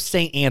to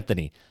St.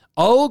 Anthony.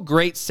 O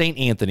great St.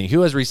 Anthony,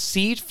 who has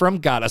received from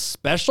God a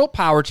special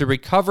power to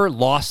recover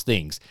lost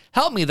things,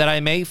 help me that I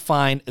may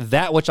find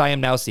that which I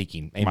am now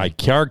seeking. Amen. My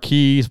car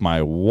keys,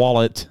 my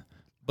wallet.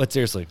 But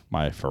seriously.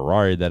 My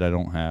Ferrari that I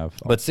don't have.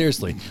 But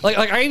seriously. Like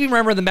I even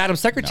remember the Madam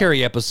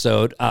Secretary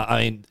episode,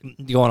 going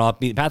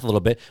off beaten path a little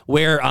bit,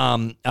 where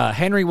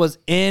Henry was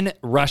in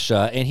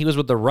Russia, and he was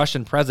with the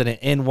Russian president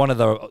in one of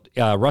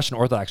the Russian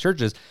Orthodox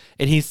churches,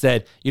 and he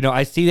said,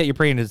 I see that you're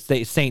praying to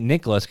St.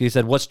 Nicholas, because he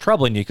said, what's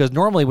troubling you? Because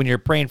normally when you're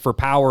praying for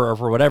power or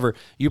for whatever,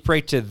 you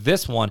pray to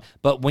this one,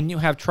 but when you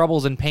have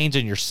troubles and pains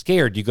and you're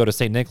scared, you go to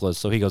St. Nicholas.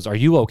 So he goes, are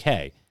you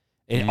okay?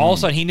 And all of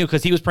a sudden he knew,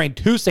 because he was praying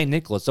to St.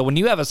 Nicholas. So when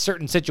you have a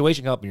certain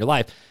situation come up in your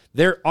life,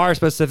 there are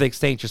specific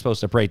saints you're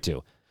supposed to pray to.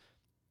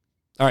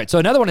 All right, so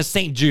another one is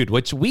St. Jude,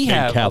 which we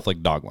have.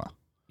 Catholic dogma.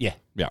 Yeah.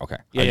 Yeah, okay.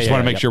 I just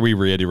want to make sure we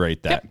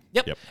reiterate that.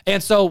 Yep.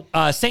 And so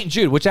St.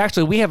 Jude, which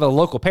actually we have a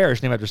local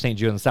parish named after St.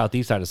 Jude on the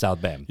southeast side of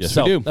South Bend. Yes,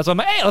 we do. That's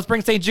why hey, let's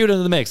bring St. Jude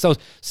into the mix. So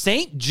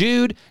St.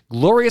 Jude,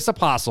 glorious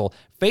apostle,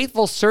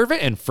 faithful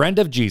servant and friend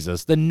of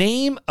Jesus, the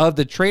name of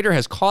the traitor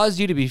has caused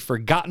you to be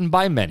forgotten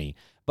by many,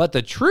 but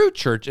the true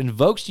church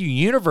invokes you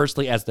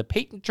universally as the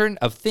patron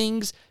of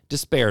things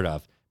despaired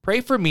of.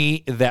 pray for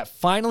me that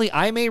finally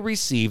I may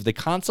receive the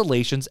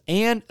consolations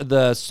and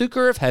the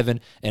succor of heaven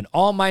in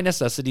all my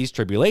necessities,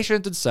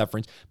 tribulations, and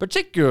sufferings,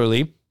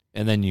 particularly,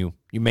 and then you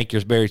make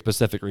your very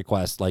specific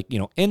request, like,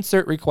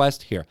 insert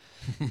request here.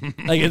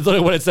 Like, it's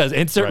literally what it says,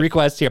 insert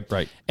request here.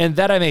 Right. And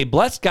that I may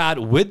bless God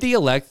with the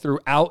elect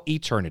throughout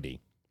eternity,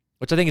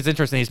 which I think is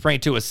interesting. He's praying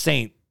to a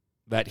saint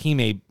that he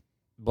may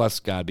bless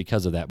God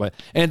because of that.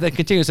 And then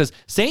continues, says,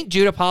 Saint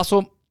Jude,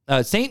 apostle,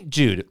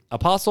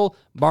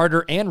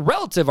 martyr, and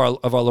relative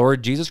of our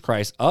Lord Jesus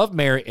Christ, of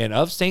Mary, and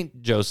of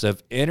Saint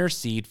Joseph,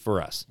 intercede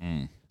for us.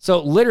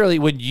 So literally,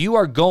 when you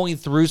are going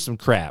through some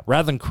crap,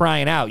 rather than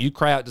crying out, you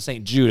cry out to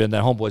St. Jude, and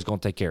that homeboy's going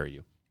to take care of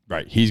you.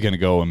 Right. He's going to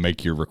go and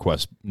make your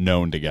request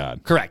known to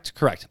God. Correct.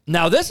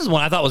 Now, this is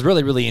one I thought was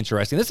really, really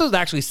interesting. This was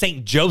actually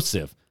St.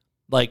 Joseph,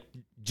 like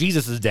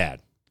Jesus'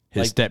 dad.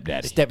 His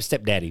stepdaddy.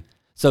 Stepdaddy.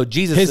 So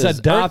Jesus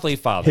is earthly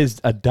father. His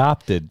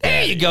adopted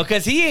daddy. There you go,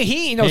 because he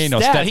ain't no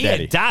step. He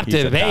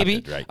adopted,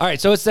 baby. Right. All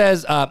right, so it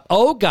says,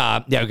 oh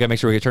God, we got to make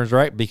sure we get terms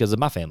right because of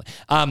my family.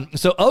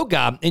 So, oh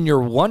God, in your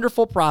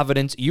wonderful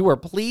providence, you are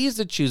pleased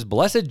to choose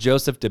blessed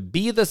Joseph to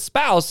be the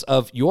spouse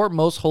of your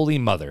most holy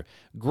mother.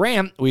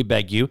 Grant, we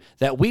beg you,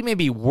 that we may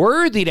be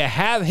worthy to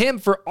have him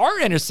for our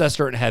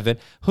intercessor in heaven,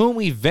 whom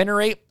we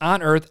venerate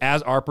on earth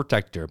as our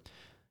protector.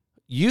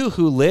 You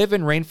who live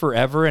and reign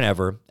forever and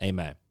ever.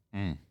 Amen.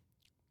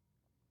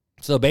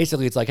 So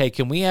basically, it's like, hey,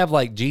 can we have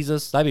like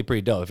Jesus? That'd be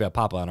pretty dope if we have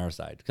Papa on our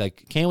side.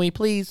 Like, can we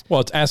please? Well,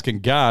 it's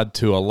asking God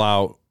to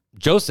allow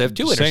Joseph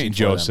to Saint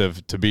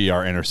Joseph to be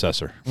our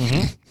intercessor.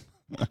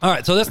 All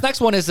right, so this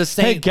next one is the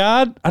Saint. Hey,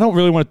 God, I don't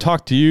really want to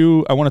talk to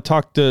you. I want to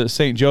talk to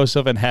Saint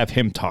Joseph and have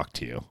him talk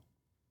to you.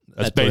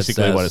 That's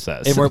basically what it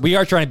says. And we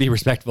are trying to be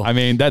respectful. I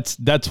mean, that's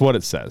what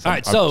it says. All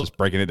right, I'm just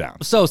breaking it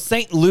down. So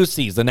St.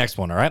 Lucy is the next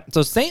one, all right?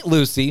 So St.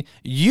 Lucy,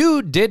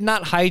 you did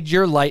not hide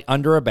your light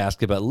under a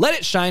basket, but let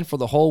it shine for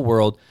the whole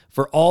world,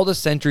 for all the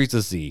centuries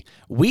to see.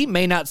 We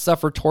may not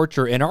suffer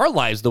torture in our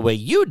lives the way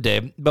you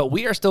did, but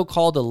we are still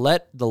called to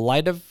let the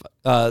light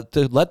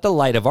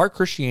of our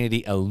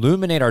Christianity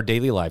illuminate our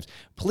daily lives.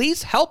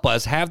 Please help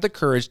us have the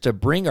courage to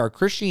bring our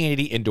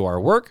Christianity into our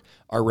work,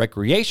 our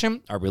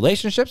recreation, our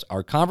relationships,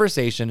 our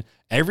conversation,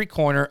 every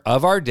corner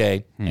of our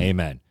day.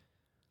 Amen.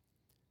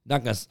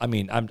 I'm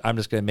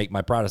just gonna make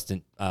my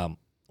Protestant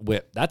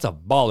whip. That's a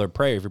baller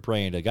prayer if you're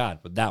praying to God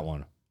with that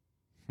one.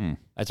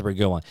 That's a pretty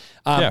good one.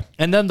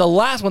 And then the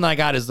last one that I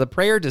got is the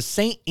prayer to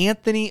Saint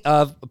Anthony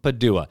of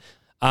Padua.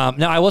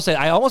 Now, I will say,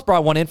 I almost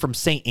brought one in from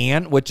Saint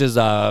Anne, which is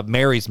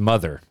Mary's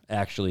mother,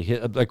 actually,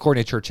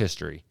 according to church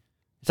history.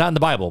 It's not in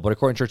the Bible, but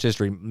according to church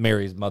history,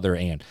 Mary's mother,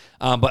 Anne.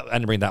 But I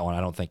didn't bring that one,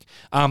 I don't think.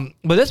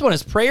 But this one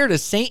is prayer to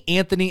Saint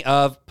Anthony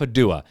of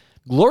Padua.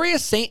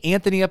 Glorious Saint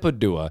Anthony of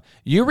Padua,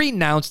 you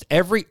renounced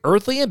every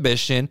earthly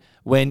ambition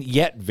when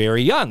yet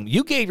very young.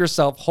 You gave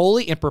yourself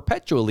wholly and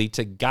perpetually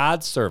to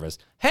God's service.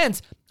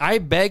 Hence, I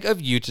beg of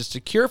you to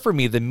secure for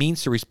me the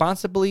means to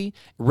responsibly,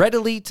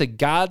 readily to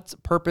God's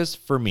purpose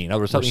for me. In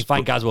other words, help me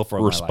find God's will for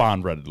my life.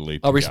 Respond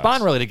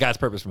readily to God's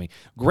purpose for me.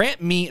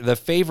 Grant me the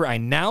favor I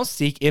now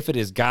seek if it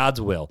is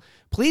God's will.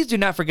 Please do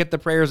not forget the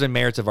prayers and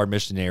merits of our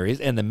missionaries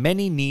and the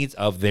many needs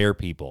of their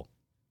people.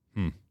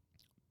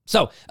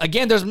 So,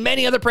 again, there's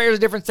many other prayers of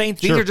different saints.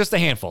 These are just a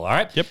handful, all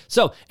right? Yep.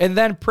 So, and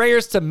then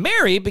prayers to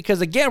Mary,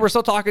 because, again, we're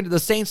still talking to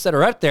the saints that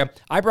are up there.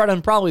 I brought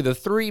in probably the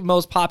 3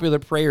 most popular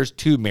prayers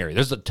to Mary.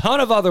 There's a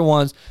ton of other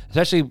ones,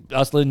 especially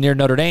us living near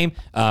Notre Dame.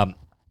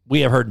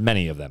 We have heard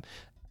many of them,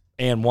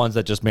 and ones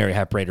that just Mary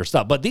have prayed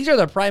herself. But these are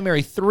the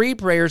primary 3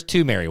 prayers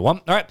to Mary. All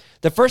right.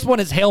 The first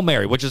one is Hail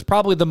Mary, which is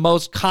probably the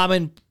most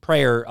common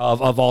prayer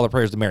of all the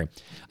prayers to Mary.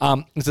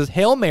 It says,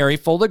 Hail Mary,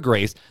 full of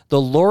grace, the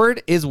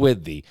Lord is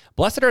with thee.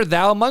 Blessed art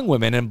thou among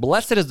women, and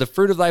blessed is the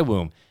fruit of thy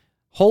womb.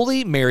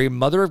 Holy Mary,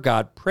 Mother of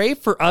God, pray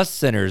for us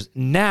sinners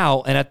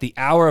now and at the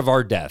hour of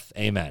our death.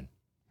 Amen.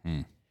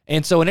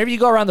 And so whenever you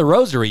go around the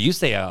rosary, you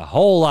say a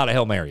whole lot of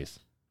Hail Marys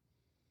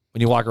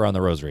when you walk around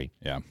the rosary.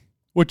 Yeah.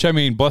 Which, I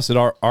mean, blessed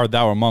art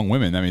thou among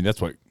women. I mean,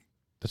 that's what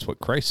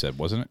Christ said,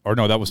 wasn't it? Or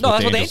no, that's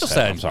what the angel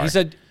said. I'm sorry. He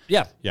said,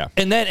 yeah. Yeah.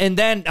 And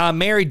then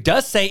Mary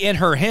does say in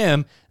her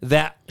hymn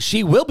that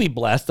she will be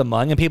blessed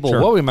among, and people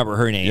will remember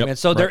her name. Yep. And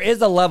so there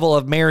is a level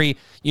of Mary,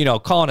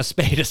 calling a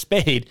spade a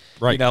spade.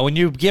 Right. When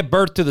you give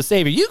birth to the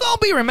Savior, you're going to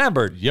be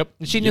remembered. Yep.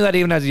 And she knew that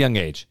even as a young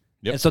age.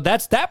 Yep. And so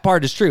that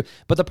part is true.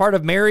 But the part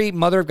of Mary,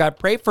 Mother of God,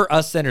 pray for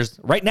us sinners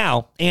right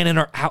now and in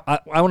our, I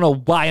don't know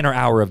why in our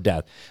hour of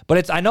death.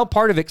 But I know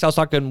part of it because I was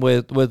talking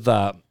with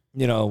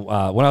when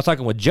I was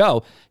talking with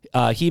Joe,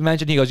 he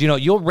mentioned, he goes,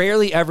 you'll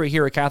rarely ever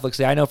hear a Catholic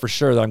say, I know for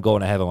sure that I'm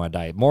going to heaven when I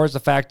die. More is the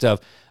fact of,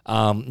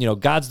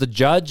 God's the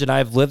judge and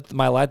I've lived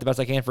my life the best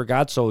I can for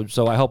God. So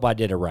I hope I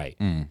did it right.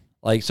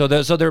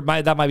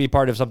 That might be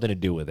part of something to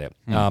do with it.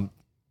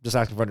 Just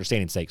asking for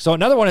understanding's sake. So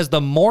another one is the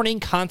morning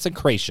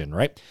consecration,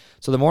 right?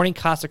 So the morning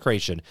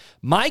consecration.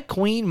 My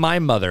queen, my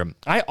mother,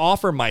 I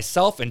offer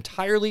myself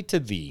entirely to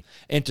thee,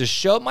 and to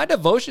show my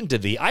devotion to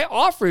thee, I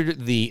offer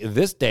thee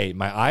this day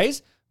my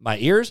eyes, my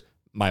ears,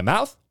 my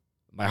mouth,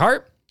 my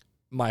heart,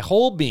 my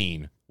whole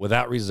being,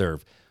 without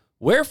reserve.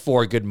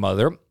 Wherefore, good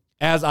mother,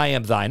 as I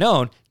am thine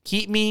own,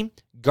 keep me,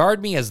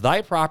 guard me as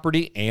thy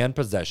property and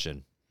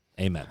possession.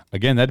 Amen.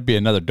 Again, that'd be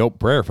another dope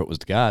prayer if it was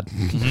to God.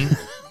 Mm-hmm.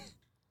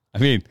 I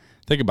mean,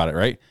 think about it,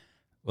 right?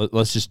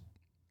 Let's just.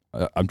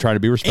 I'm trying to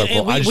be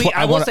respectful.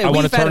 I want to say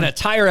we've had an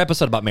entire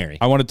episode about Mary.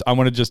 I want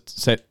to just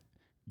say,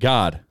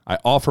 God, I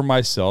offer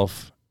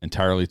myself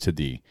entirely to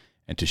thee,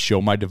 and to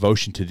show my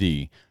devotion to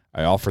thee,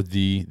 I offer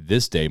thee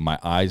this day my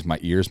eyes, my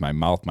ears, my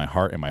mouth, my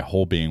heart, and my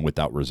whole being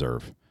without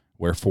reserve.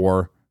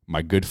 Wherefore,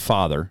 my good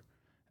Father,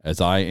 as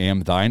I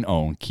am thine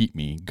own, keep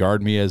me,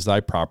 guard me as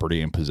thy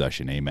property and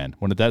possession. Amen.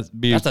 Wouldn't that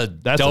be? That's a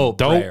dope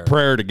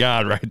prayer to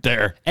God right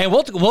there. And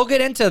we'll get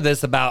into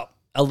this about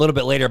a little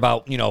bit later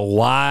about,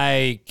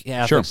 why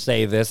Catholics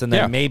say this, and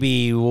then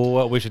maybe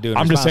what we should do.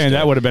 I'm just saying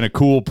that would have been a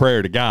cool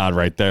prayer to God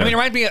right there. I mean, it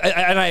reminds me,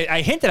 and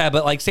I hinted at it,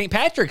 but like St.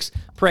 Patrick's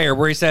prayer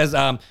where he says,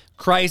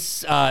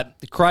 Christ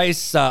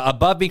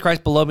above me,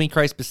 Christ below me,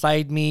 Christ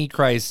beside me,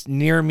 Christ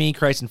near me,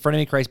 Christ in front of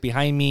me, Christ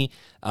behind me.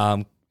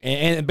 And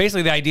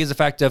basically the idea is the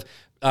fact of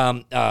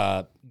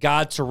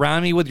God,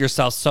 surround me with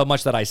yourself so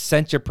much that I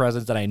sense your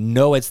presence, that I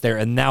know it's there,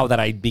 and now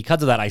that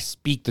because of that, I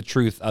speak the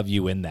truth of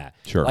you in that.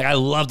 Sure. Like, I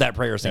love that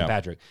prayer of St.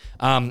 Patrick.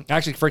 I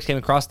actually first came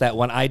across that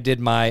when I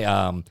did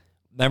my,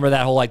 remember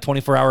that whole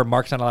 24-hour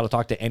Mark's not allowed to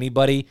talk to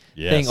anybody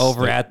thing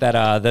over at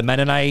that the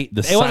Mennonite.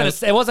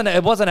 It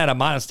wasn't at a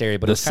monastery,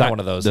 but it was kind of one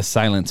of those. The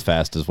silence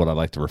fast is what I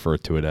like to refer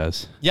to it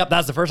as. Yep,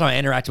 that's the first time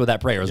I interacted with that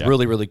prayer. It was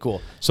really, really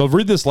cool. So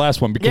read this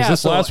last one because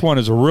this last one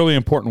is a really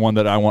important one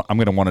that I'm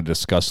going to want to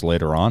discuss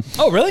later on.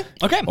 Oh, really?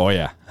 Okay. Oh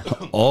yeah.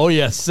 Oh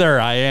yes, sir.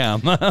 I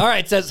am. All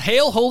right. It says,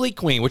 "Hail, Holy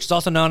Queen," which is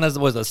also known as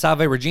the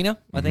Salve Regina.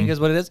 I think is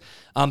what it is.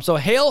 So,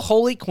 "Hail,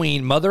 Holy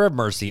Queen, Mother of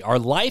Mercy, our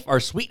life, our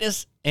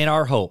sweetness, and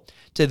our hope.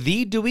 To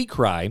thee do we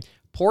cry,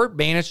 poor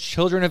banished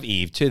children of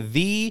Eve. To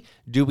thee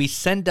do we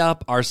send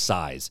up our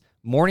sighs,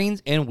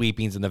 mournings and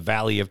weepings in the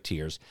valley of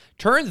tears.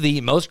 Turn thee,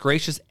 most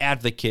gracious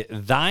advocate,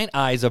 thine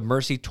eyes of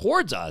mercy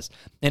towards us,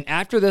 and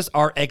after this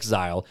our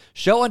exile,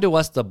 show unto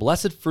us the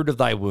blessed fruit of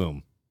thy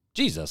womb,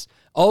 Jesus.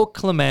 O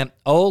clement,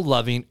 O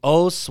loving,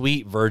 O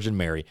sweet Virgin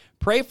Mary,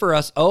 pray for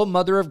us, O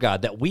Mother of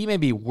God, that we may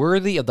be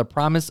worthy of the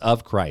promise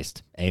of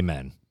Christ.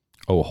 Amen."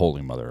 Oh,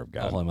 Holy Mother of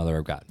God. Oh, Holy Mother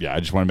of God. Yeah, I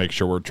just want to make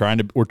sure we're trying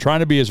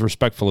to be as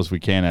respectful as we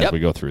can as we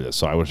go through this.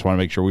 So I just want to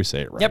make sure we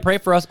say it right. Yeah, pray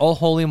for us, O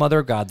Holy Mother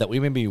of God, that we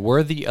may be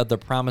worthy of the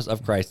promise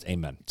of Christ.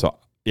 Amen. So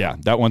yeah,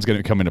 that one's going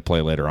to come into play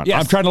later on. Yes.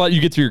 I'm trying to let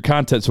you get through your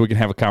content so we can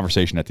have a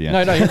conversation at the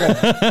end. No, you're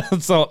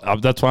good. So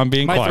that's why I'm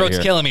being quiet. My throat's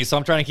here. killing me, so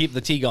I'm trying to keep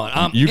the tea going.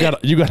 You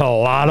got a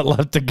lot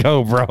left to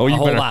go, bro. You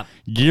whole lot.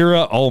 Gear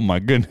up. Oh my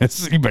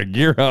goodness, you better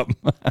gear up.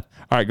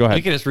 All right, go ahead.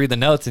 You can just read the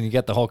notes and you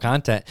get the whole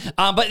content.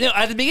 But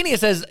at the beginning it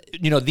says,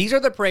 these are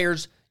the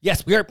prayers.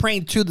 Yes, we are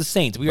praying to the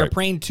saints. We are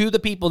praying to the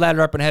people that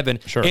are up in heaven.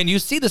 Sure. And you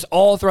see this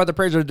all throughout the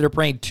prayers. They're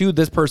praying to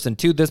this person,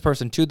 to this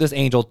person, to this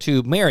angel,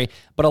 to Mary.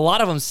 But a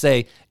lot of them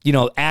say,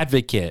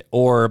 advocate,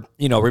 or,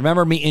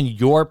 remember me in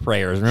your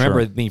prayers.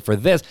 Remember me for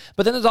this.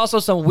 But then there's also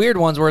some weird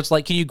ones where it's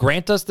like, can you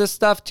grant us this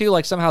stuff too?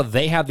 Like somehow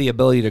they have the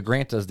ability to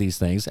grant us these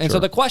things. And so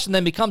the question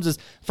then becomes is,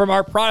 from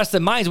our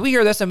Protestant minds, we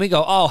hear this and we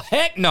go, oh,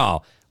 heck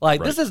no.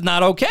 This is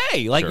not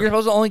okay.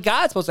 Only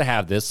God's supposed to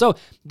have this. So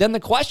then the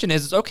question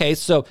is, okay,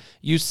 so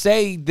you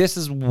say this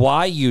is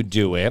why you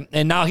do it,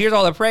 and now here's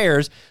all the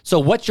prayers. So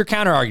what's your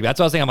counter argument? That's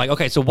what I was saying. I'm like,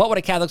 okay, so what would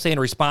a Catholic say in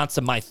response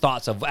to my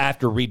thoughts of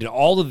after reading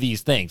all of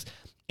these things?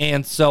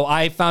 And so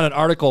I found an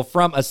article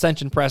from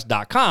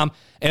ascensionpress.com,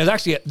 and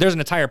there's an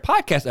entire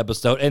podcast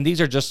episode, and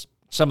these are just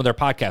some of their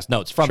podcast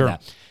notes from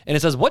that. And it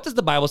says, what does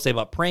the Bible say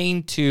about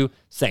praying to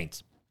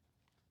saints?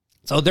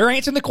 So they're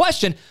answering the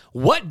question,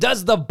 what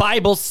does the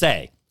Bible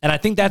say? And I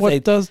think that's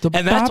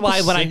that's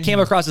why when I came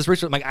across this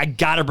research, I'm like, I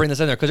got to bring this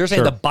in there because they're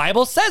saying the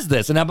Bible says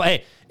this. And I'm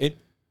like, hey,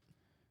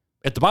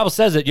 if the Bible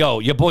says it,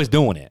 your boy's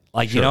doing it.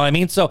 You know what I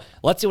mean? So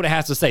let's see what it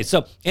has to say.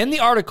 So in the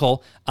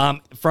article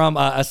from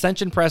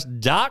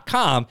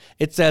ascensionpress.com,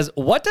 it says,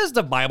 what does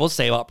the Bible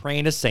say about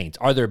praying to saints?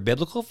 Are there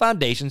biblical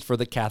foundations for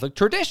the Catholic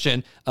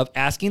tradition of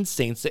asking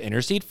saints to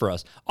intercede for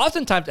us?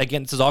 Oftentimes,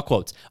 again, this is all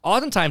quotes,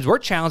 oftentimes we're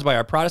challenged by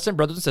our Protestant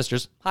brothers and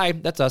sisters, hi,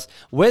 that's us,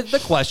 with the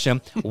question,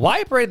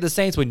 why pray to the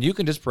saints when you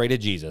can just pray to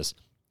Jesus?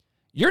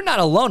 You're not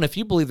alone if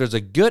you believe there's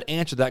a good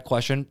answer to that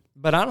question,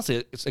 but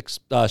honestly,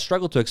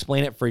 struggle to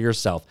explain it for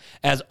yourself.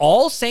 As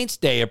All Saints'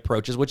 Day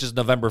approaches, which is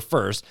November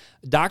 1st,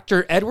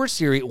 Dr. Edward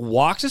Seary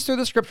walks us through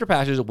the scripture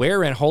passages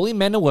wherein holy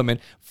men and women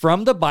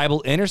from the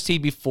Bible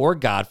intercede before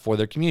God for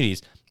their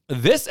communities.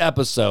 This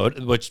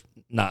episode, which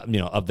not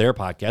of their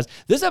podcast,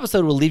 this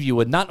episode will leave you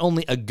with not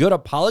only a good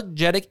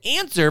apologetic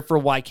answer for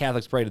why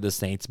Catholics pray to the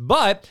saints,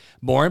 but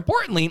more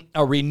importantly,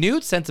 a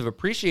renewed sense of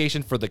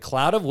appreciation for the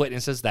cloud of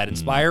witnesses that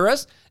inspire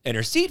us,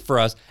 intercede for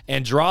us,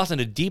 and draw us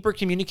into deeper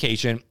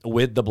communication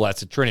with the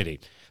Blessed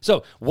Trinity.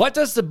 So, what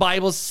does the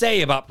Bible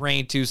say about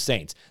praying to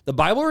saints? The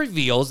Bible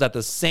reveals that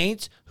the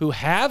saints who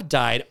have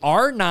died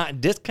are not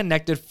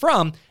disconnected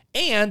from,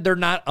 and they're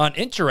not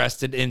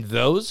uninterested in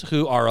those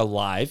who are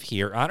alive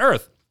here on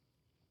earth.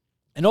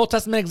 An Old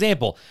Testament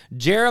example,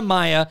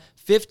 Jeremiah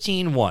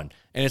 15:1.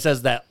 And it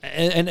says that,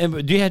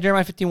 and do you have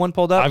Jeremiah 15:1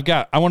 pulled up?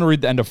 I want to read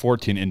the end of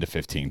 14 into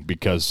 15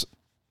 because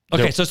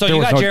Okay, so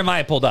you got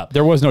Jeremiah pulled up.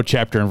 There was no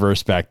chapter and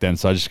verse back then,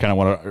 so I just kind of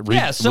want to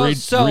read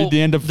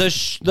the end of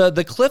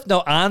the cliff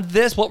note on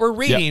this. What we're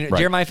reading,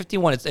 Jeremiah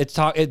 51.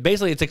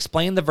 It's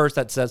explaining the verse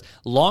that says,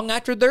 "Long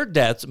after their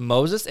deaths,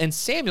 Moses and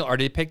Samuel are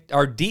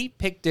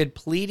depicted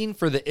pleading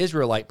for the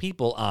Israelite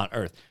people on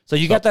earth." So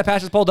you got that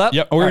passage pulled up?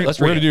 Yep. We're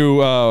going to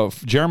do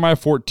Jeremiah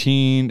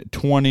 14,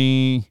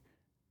 20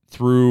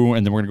 through,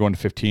 and then we're going to go into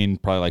 15,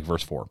 probably like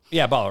verse 4.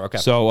 Yeah, baller. Okay.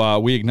 So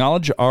we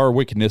acknowledge our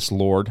wickedness,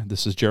 Lord.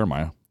 This is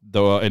Jeremiah.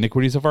 The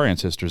iniquities of our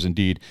ancestors,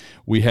 indeed,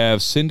 we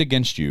have sinned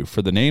against you.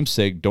 For the name's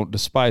sake, don't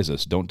despise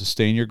us. Don't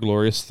disdain your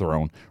glorious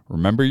throne.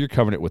 Remember your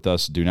covenant with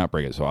us. Do not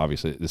break it. So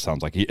obviously, this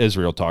sounds like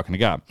Israel talking to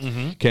God.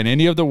 Mm-hmm. Can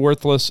any of the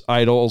worthless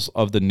idols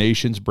of the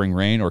nations bring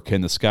rain, or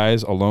can the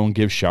skies alone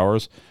give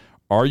showers?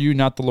 Are you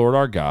not the Lord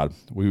our God?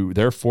 We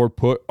therefore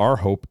put our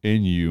hope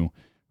in you,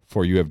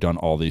 for you have done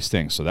all these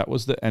things. So that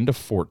was the end of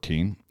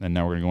 14, and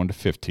now we're going to go into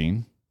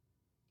 15.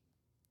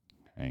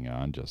 Hang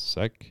on just a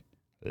sec.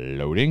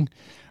 Loading.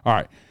 All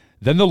right.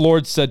 Then the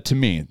Lord said to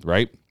me,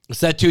 right?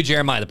 Said to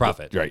Jeremiah the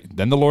prophet. Right.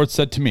 Then the Lord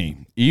said to me,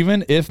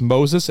 even if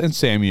Moses and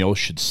Samuel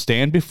should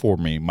stand before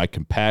me, my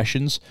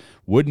compassions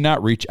would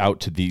not reach out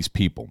to these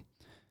people.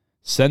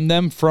 Send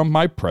them from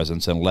my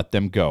presence and let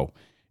them go.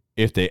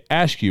 If they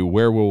ask you,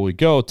 where will we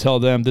go? Tell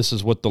them this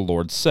is what the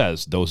Lord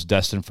says. Those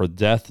destined for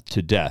death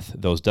to death.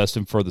 Those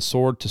destined for the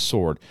sword to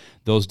sword.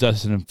 Those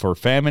destined for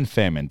famine,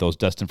 famine. Those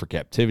destined for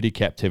captivity,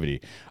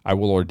 captivity. I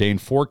will ordain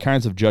 4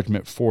 kinds of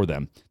judgment for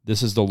them.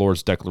 This is the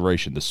Lord's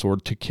declaration. The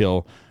sword to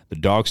kill, the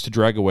dogs to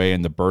drag away,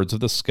 and the birds of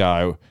the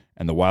sky,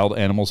 and the wild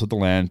animals of the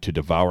land to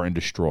devour and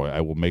destroy.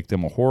 I will make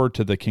them a horror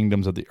to the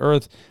kingdoms of the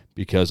earth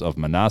because of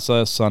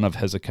Manasseh, son of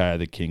Hezekiah,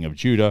 the king of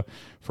Judah,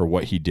 for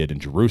what he did in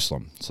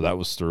Jerusalem. So that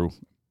was through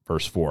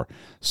verse 4.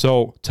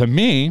 So to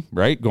me,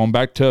 right, going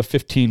back to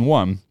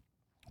 15:1,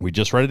 we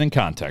just read it in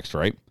context,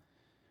 right?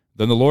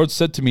 Then the Lord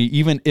said to me,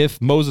 even if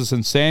Moses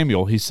and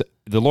Samuel,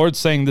 the Lord's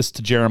saying this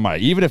to Jeremiah,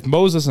 even if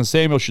Moses and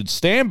Samuel should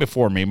stand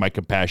before me, my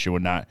compassion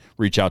would not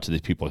reach out to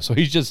these people. So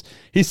he's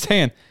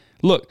saying,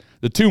 look,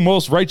 the 2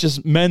 most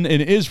righteous men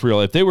in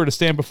Israel, if they were to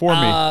stand before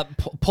me.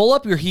 Pull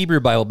up your Hebrew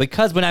Bible,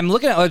 because when I'm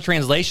looking at other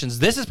translations,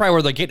 this is probably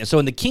where they're getting it. So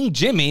in the King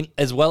Jimmy,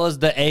 as well as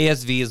the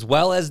ASV, as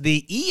well as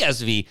the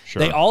ESV,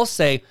 they all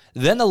say,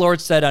 then the Lord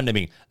said unto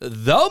me,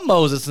 though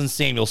Moses and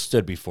Samuel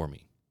stood before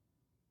me.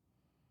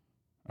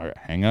 All right,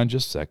 hang on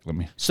just a sec.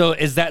 So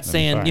is that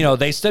saying,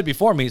 they stood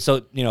before me,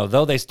 so,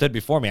 though they stood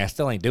before me, I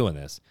still ain't doing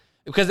this?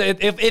 Because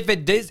if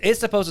it is,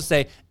 it's supposed to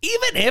say,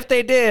 even if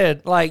they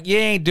did, like, you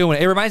ain't doing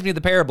it. It reminds me of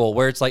the parable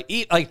where it's like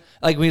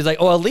when he's like,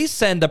 oh, at least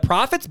send the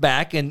prophets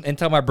back and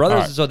tell my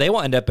brothers so they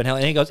won't end up in hell.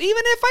 And he goes,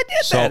 even if I did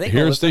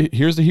that. So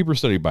here's the Hebrew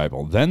Study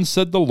Bible. Then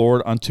said the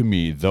Lord unto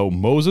me, though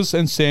Moses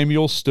and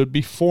Samuel stood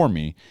before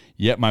me,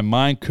 yet my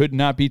mind could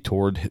not be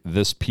toward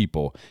this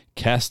people.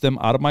 Cast them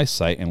out of my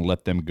sight and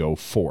let them go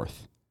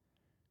forth.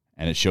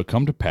 And it shall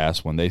come to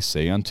pass when they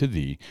say unto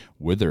thee,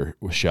 whither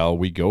shall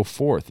we go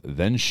forth?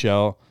 Then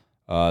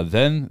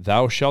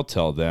thou shalt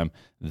tell them,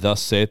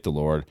 thus saith the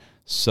Lord,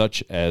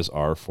 such as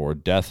are for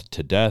death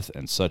to death,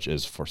 and such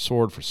as for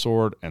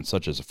sword, and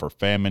such as for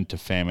famine to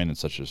famine, and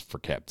such as for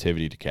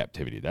captivity to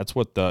captivity. That's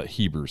what the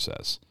Hebrew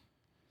says.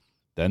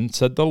 Then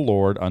said the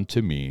Lord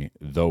unto me,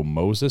 though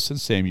Moses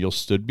and Samuel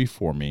stood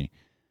before me,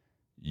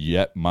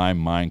 yet my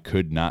mind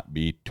could not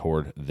be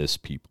toward this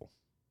people.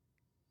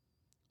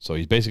 So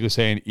he's basically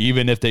saying,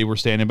 even if they were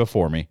standing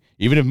before me,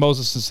 even if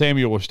Moses and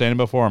Samuel were standing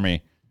before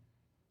me,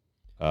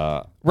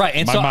 right,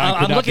 and so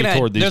I'm looking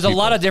at, there's a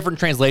lot of different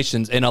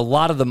translations, and a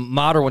lot of the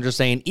modern ones are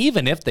saying,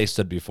 even if they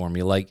stood before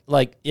me, like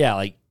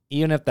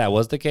even if that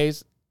was the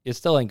case, it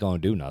still ain't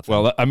going to do nothing.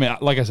 Well, I mean,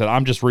 like I said,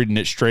 I'm just reading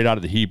it straight out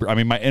of the Hebrew. I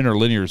mean, my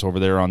interlinear's over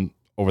there,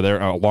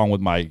 along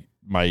with my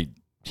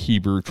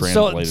Hebrew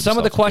translated. So some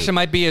of the question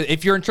might be,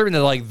 if you're interpreting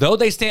it like, though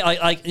they stand,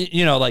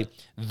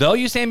 though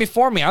you stand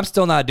before me, I'm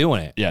still not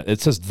doing it. Yeah, it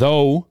says,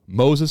 though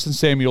Moses and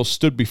Samuel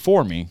stood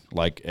before me,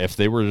 like if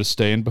they were to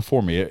stand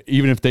before me,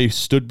 even if they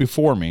stood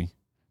before me,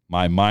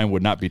 my mind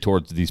would not be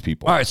towards these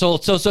people. All right, so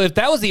if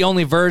that was the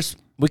only verse,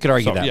 we could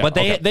argue that. Yeah, but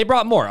they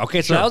brought more.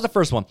 Okay, so that was the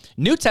first one.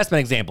 New Testament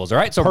examples, all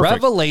right? So perfect.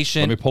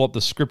 Revelation. Let me pull up the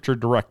scripture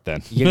direct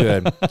then.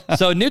 You're good.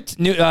 So New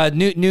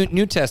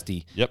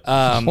Testy. Yep.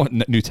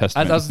 New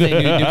Testament. I was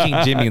saying New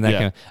King Jimmy and that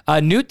kind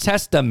of. New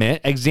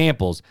Testament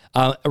examples.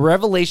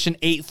 Revelation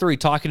 8:3,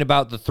 talking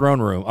about the throne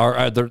room,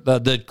 or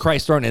the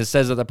Christ throne. And it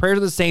says that the prayers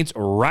of the saints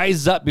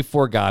rise up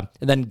before God,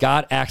 and then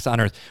God acts on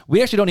earth.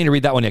 We actually don't need to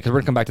read that one yet, because we're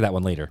going to come back to that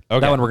one later. Okay.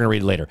 That one we're going to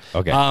read later.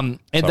 Okay. And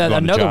then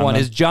another one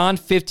is John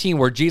 15,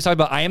 where Jesus talks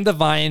about, I am the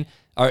vine.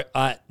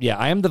 I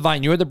am the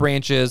vine, you are the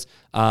branches.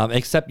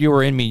 Except you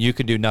are in me, you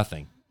can do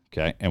nothing.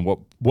 Okay, and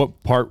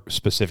what part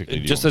specifically?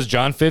 It just says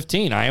John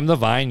 15, I am the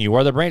vine, you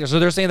are the branches.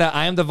 So they're saying that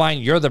I am the vine,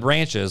 you're the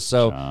branches.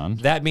 So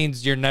that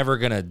means you're never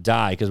going to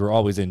die, because we're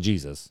always in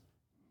Jesus.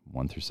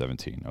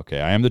 1-17. Okay,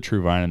 I am the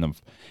true vine,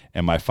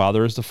 and my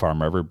Father is the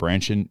farmer. Every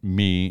branch in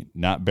me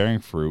not bearing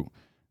fruit,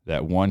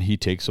 that one he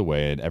takes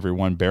away, and every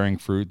one bearing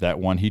fruit, that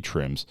one he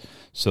trims,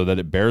 so that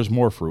it bears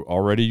more fruit.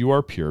 Already you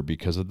are pure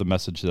because of the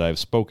message that I have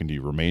spoken to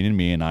you. Remain in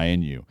me, and I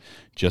in you.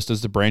 Just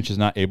as the branch is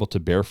not able to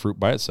bear fruit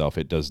by itself,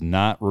 it does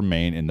not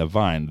remain in the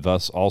vine.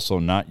 Thus also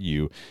not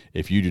you.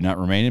 If you do not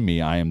remain in me,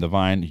 I am the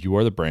vine, you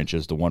are the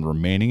branches. The one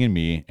remaining in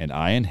me, and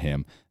I in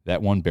him,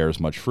 that one bears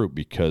much fruit,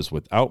 because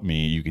without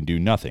me you can do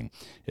nothing.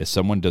 If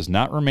someone does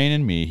not remain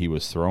in me, he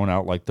was thrown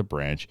out like the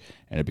branch,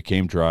 and it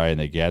became dry, and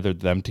they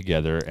gathered them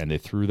together, and they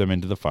threw them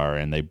into the fire,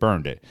 and they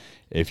burned it.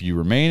 If you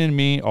remain in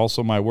me,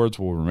 also my words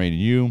will remain in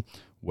you.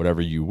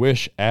 Whatever you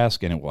wish,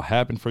 ask, and it will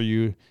happen for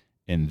you.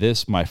 In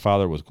this my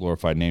Father was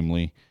glorified,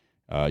 namely,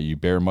 you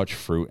bear much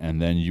fruit,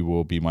 and then you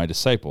will be my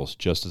disciples.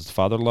 Just as the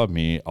Father loved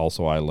me,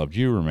 also I loved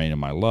you. Remain in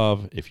my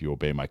love. If you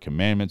obey my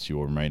commandments, you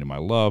will remain in my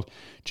love,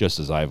 just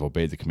as I have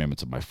obeyed the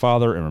commandments of my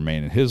Father and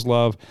remain in his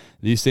love.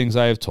 These things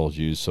I have told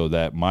you, so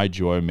that my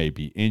joy may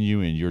be in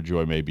you, and your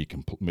joy may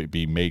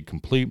be made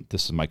complete.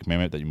 This is my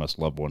commandment, that you must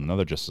love one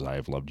another, just as I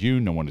have loved you.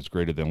 No one is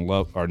greater than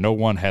love, or no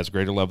one has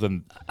greater love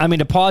than. I mean,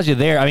 to pause you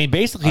there. I mean,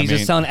 basically, he's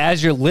just telling,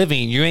 as you're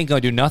living, you ain't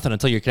going to do nothing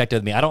until you're connected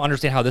with me. I don't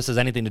understand how this has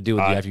anything to do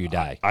with you after you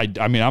die.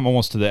 I mean, I'm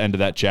almost to the end of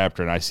that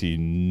chapter, and I see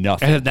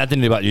nothing. It has nothing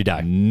to do about you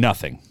die.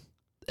 Nothing.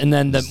 And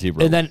then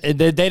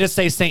they just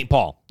say St.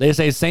 Paul. They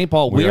say St.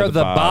 Paul, we are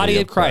the body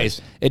of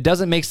Christ. It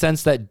doesn't make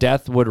sense that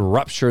death would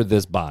rupture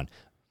this bond.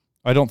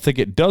 I don't think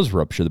it does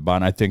rupture the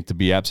bond. I think to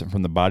be absent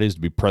from the body is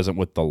to be present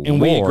with the Lord. And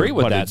we agree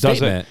with that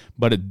statement.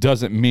 But it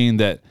doesn't mean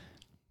that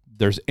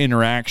there's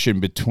interaction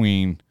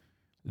between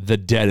the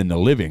dead and the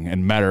living.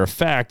 And matter of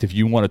fact, if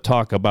you want to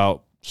talk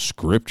about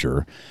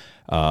Scripture,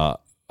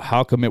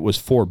 how come it was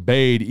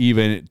forbade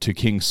even to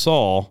King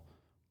Saul,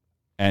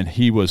 and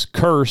he was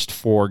cursed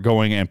for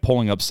going and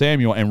pulling up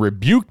Samuel and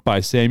rebuked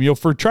by Samuel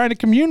for trying to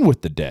commune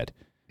with the dead?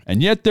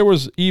 And yet there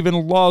was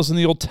even laws in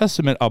the Old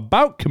Testament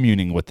about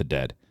communing with the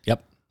dead.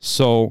 Yep.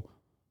 So,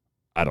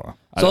 I don't know.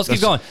 So let's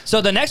keep going. So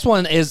the next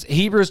one is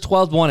Hebrews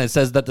 12:1. It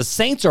says that the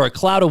saints are a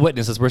cloud of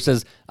witnesses, where it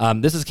says,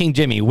 this is King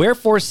Jimmy,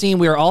 wherefore seeing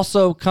we are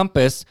also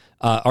compassed,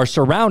 are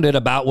surrounded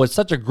about with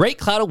such a great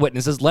cloud of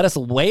witnesses, let us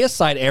lay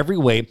aside every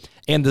weight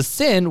and the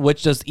sin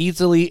which does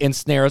easily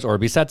ensnares or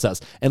besets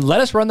us. And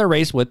let us run the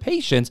race with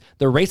patience,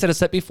 the race that is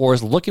set before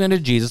us, looking unto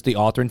Jesus, the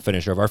author and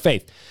finisher of our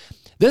faith.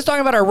 This is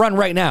talking about our run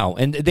right now.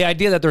 And the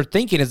idea that they're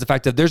thinking is the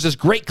fact that there's this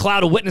great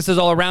cloud of witnesses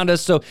all around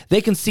us, so they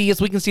can see us,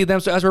 we can see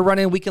them. So as we're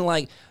running, we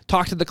can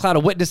talk to the cloud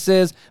of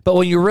witnesses. But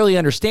when you really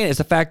understand it, it's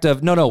the fact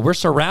of, no, we're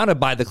surrounded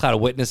by the cloud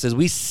of witnesses.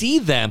 We see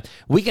them.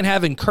 We can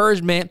have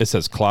encouragement. It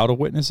says cloud of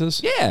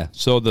witnesses? Yeah.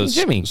 So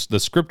the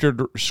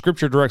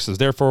scripture directs us,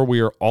 therefore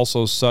we are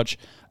also such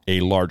a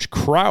large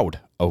crowd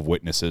of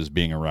witnesses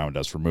being around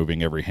us,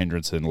 removing every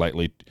hindrance and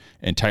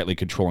tightly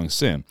controlling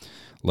sin.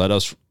 Let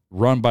us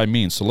run by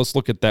means. So let's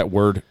look at that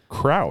word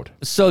crowd.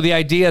 So the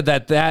idea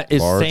that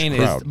is large saying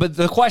crowd. but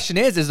the question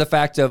is the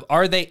fact of,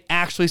 are they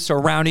actually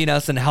surrounding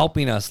us and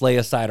helping us lay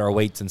aside our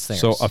weights and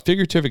snares? So a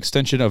figurative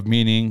extension of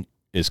meaning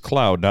is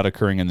cloud, not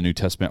occurring in the New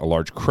Testament, a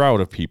large crowd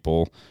of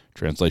people.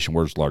 Translation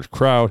words, large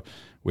crowd.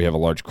 We have a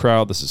large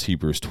crowd. This is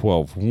Hebrews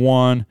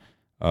 12:1.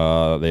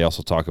 They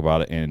also talk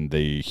about it in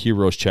the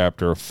Heroes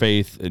chapter of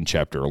faith in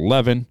chapter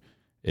 11.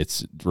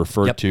 It's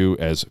referred to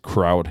as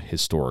crowd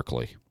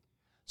historically.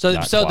 So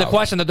the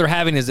question that they're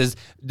having is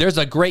there's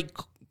a great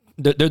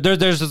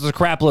there's a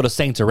crap load of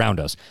saints around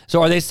us.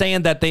 So are they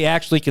saying that they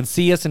actually can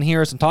see us and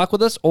hear us and talk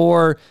with us,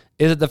 or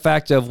is it the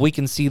fact of we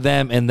can see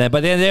them and then?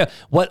 But then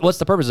what's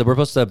the purpose of? We're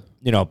supposed to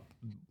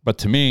But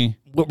to me,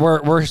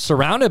 we're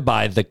surrounded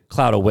by the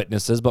cloud of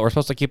witnesses, but we're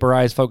supposed to keep our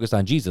eyes focused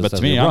on Jesus. But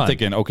to me, I'm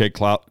thinking, okay,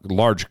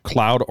 large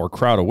cloud or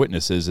crowd of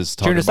witnesses is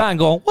talking about,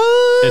 going, woo!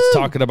 It's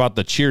talking about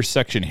the cheer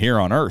section here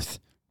on earth,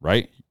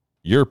 right?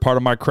 You're part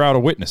of my crowd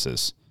of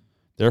witnesses.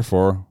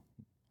 Therefore,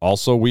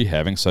 also we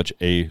having such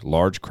a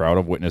large crowd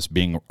of witness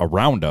being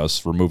around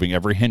us, removing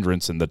every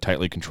hindrance and the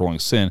tightly controlling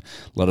sin,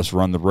 let us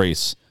run the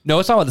race. No,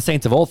 it's talking about the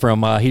saints of old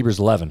from Hebrews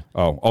 11.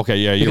 Oh, okay,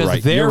 yeah, you're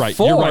right.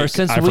 Therefore, you're right.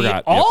 Since we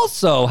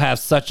also have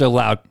such a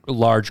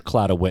large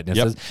cloud of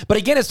witnesses. Yep. But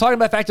again, it's talking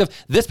about the fact of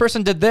this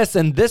person did this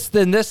and this,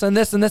 then this and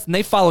this and this, and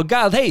they followed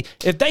God. Hey,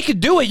 if they could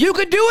do it, you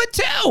could do it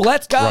too.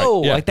 Let's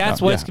go. Right. Yeah.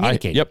 That's what it's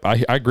communicating.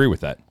 I agree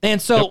with that.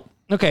 And so... Yep.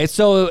 Okay,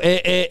 so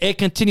it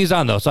continues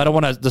on, though, so I don't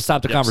want to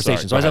stop the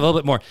conversation. So I have a little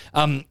bit more.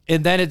 And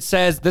then it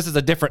says, this is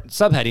a different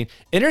subheading,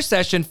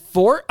 intercession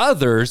for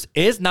others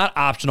is not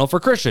optional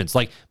for Christians,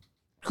 like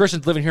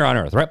Christians living here on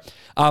earth, right?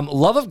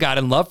 Love of God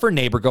and love for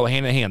neighbor go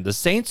hand in hand. The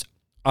saints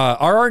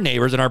are our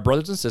neighbors and our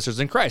brothers and sisters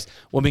in Christ.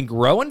 When we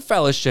grow in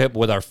fellowship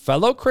with our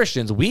fellow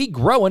Christians, we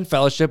grow in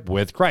fellowship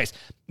with Christ.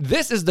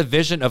 This is the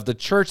vision of the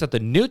church that the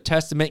New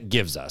Testament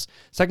gives us.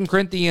 2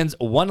 Corinthians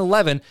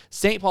 1:11,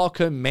 St. Paul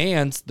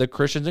commands the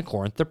Christians in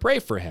Corinth to pray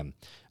for him.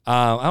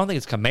 I don't think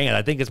it's command.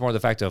 I think it's more the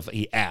fact of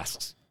he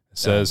asks. It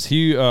says,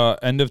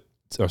 end of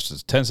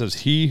 10 says,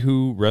 he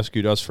who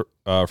rescued us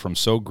from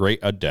so great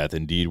a death,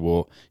 indeed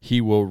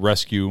he will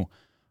rescue,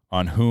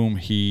 on whom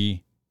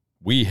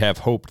we have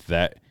hoped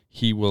that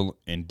he will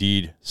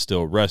indeed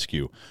still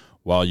rescue,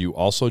 while you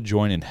also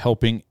join in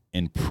helping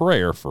in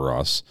prayer for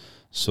us,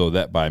 so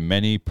that by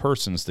many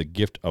persons the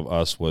gift of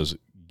us was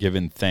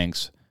given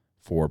thanks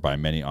for by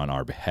many on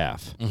our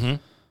behalf. Mm-hmm.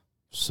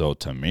 So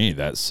to me,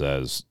 that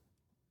says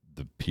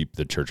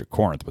the church at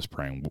Corinth was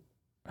praying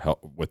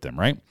with them,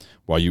 right?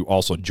 While you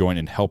also join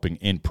in helping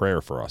in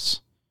prayer for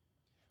us.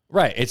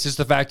 Right. It's just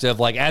the fact of,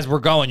 like, as we're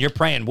going, you're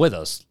praying with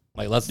us.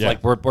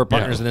 Like, we're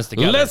partners in this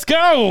together. Let's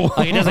go.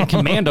 Like, it doesn't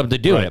command them to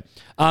do it.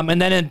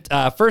 And then in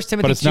 1 Timothy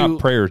 2. But it's not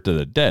prayer to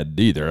the dead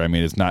either. I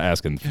mean, it's not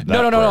asking that.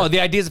 No.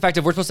 The idea is the fact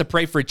that we're supposed to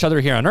pray for each other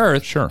here on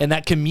earth. Sure. And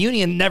that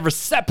communion never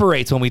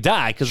separates when we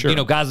die, because,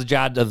 God's the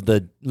God of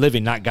the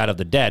living, not God of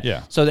the dead.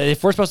 Yeah. So that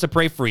if we're supposed to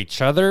pray for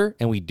each other,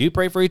 and we do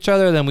pray for each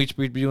other, then we should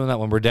be doing that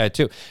when we're dead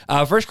too.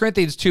 1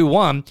 Corinthians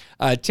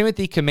 2:1,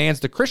 Timothy commands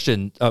the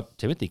Christian.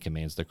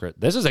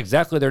 This is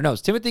exactly their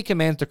notes. Timothy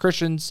commands the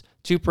Christians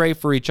to pray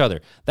for each other.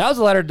 That was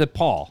a letter to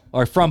Paul,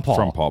 or from Paul.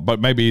 From Paul.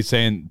 But maybe he's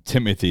saying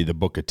Timothy, the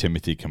book of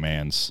Timothy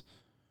commands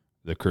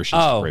the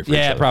Christians to pray for each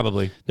other.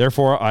 Probably.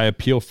 Therefore, I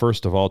appeal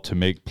first of all to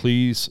make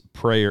please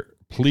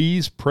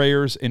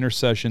prayers,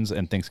 intercessions,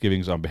 and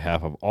thanksgivings on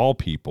behalf of all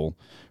people,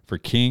 for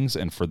kings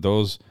and for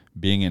those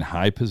being in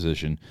high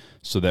position,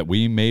 so that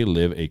we may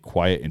live a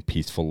quiet and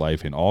peaceful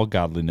life in all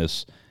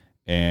godliness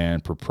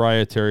and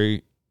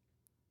proprietary.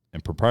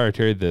 And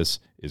proprietary, this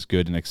is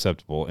good and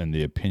acceptable in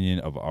the opinion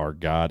of our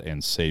God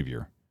and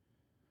Savior,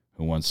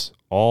 who wants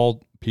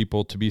all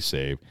people to be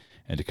saved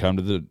and to come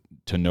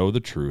to know the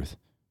truth.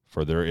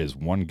 For there is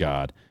one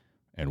God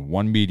and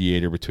one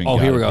mediator between God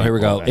and people. Here we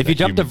go. If you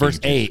jump to verse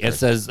 8, it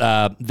says,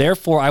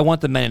 therefore I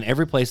want the men in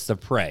every place to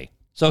pray.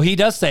 So he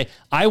does say,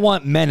 I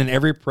want men in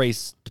every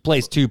place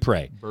to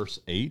pray. Verse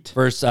 8?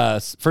 1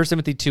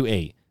 Timothy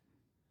 2:8.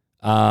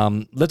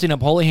 Lifting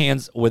up holy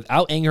hands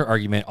without anger or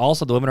argument.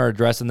 Also, the women are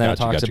addressed, and then it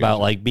talks about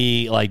don't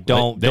be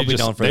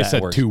known for that. They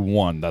said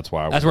 2:1. That's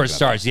why. That's where it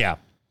starts. Yeah.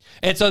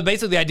 And so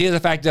basically the idea is the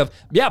fact of,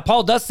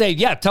 Paul does say,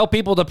 tell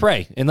people to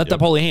pray and lift up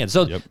holy hands.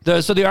 So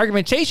the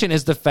argumentation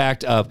is the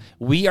fact of,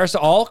 we are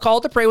all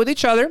called to pray with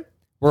each other.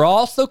 We're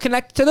all still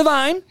connected to the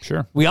vine.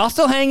 Sure. We all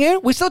still hanging.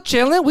 We still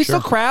chilling. We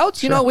still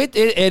crowds. You know, it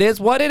is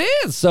what it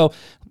is. So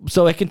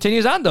it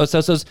continues on, though.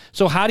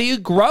 So how do you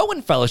grow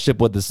in fellowship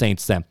with the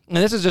saints then? And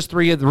this is just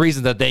three of the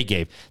reasons that they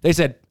gave. They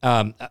said,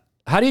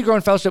 how do you grow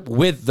in fellowship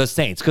with the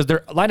saints? Because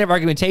their line of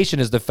argumentation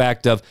is the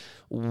fact of,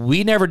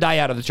 we never die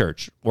out of the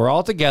church. We're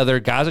all together.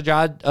 God's a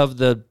God of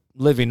the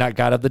living, not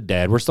God of the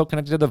dead. We're still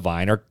connected to the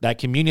vine, or that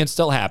communion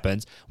still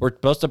happens. We're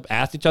supposed to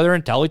ask each other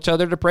and tell each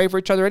other to pray for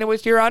each other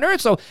anyways here on earth.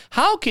 So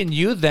how can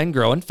you then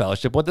grow in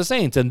fellowship with the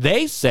saints? And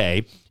they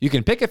say you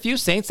can pick a few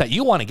saints that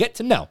you want to get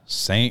to know.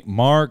 Saint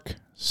Mark,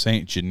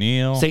 Saint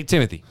Janelle. Saint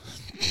Timothy.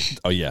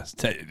 Oh, yes.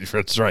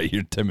 That's right.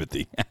 You're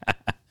Timothy.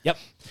 Yep.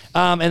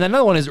 And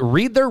another one is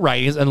read their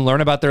writings and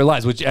learn about their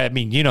lives, which, I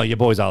mean, your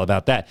boy's all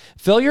about that.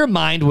 Fill your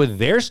mind with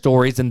their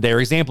stories and their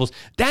examples.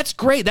 That's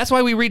great. That's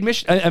why we read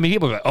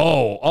people go,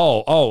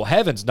 oh,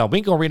 heavens, no, we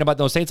ain't going to read about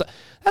those saints.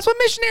 That's what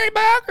missionary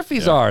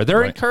biographies are.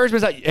 They're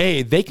encouragements that,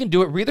 hey, they can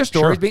do it, read their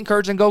stories, be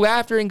encouraged, and go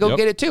after it and go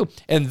get it too.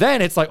 And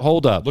then it's like,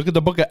 hold up. Look at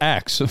the book of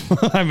Acts.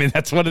 I mean,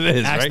 that's what it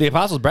is, Acts right? of the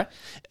Apostles, Brett.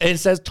 And it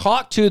says,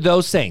 talk to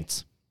those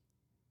saints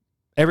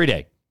every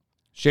day.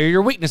 Share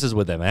your weaknesses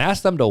with them and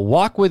ask them to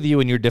walk with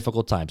you in your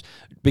difficult times,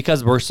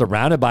 because we're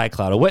surrounded by a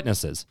cloud of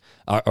witnesses,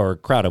 or a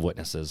crowd of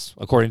witnesses,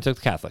 according to the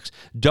Catholics.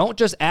 Don't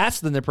just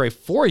ask them to pray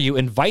for you.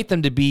 Invite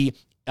them to be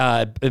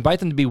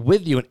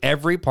with you in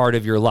every part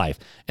of your life.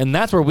 And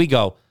that's where we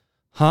go,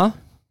 huh?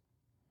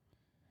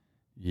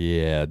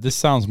 Yeah, this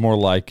sounds more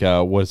like,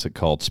 what is it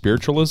called?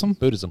 Spiritualism?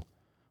 Buddhism.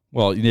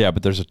 Well, yeah,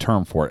 but there's a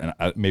term for it,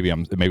 and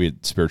maybe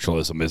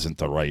spiritualism isn't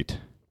the right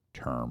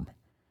term.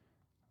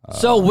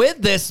 So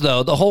with this,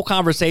 though, the whole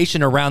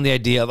conversation around the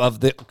idea of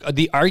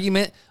the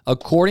argument,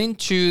 according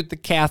to the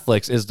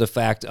Catholics, is the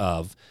fact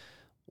of,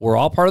 we're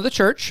all part of the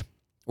church.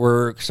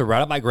 We're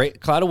surrounded by a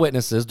great cloud of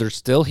witnesses. They're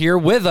still here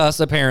with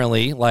us,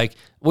 apparently,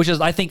 which is,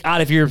 I think,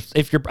 odd if you're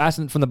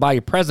absent from the body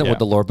present with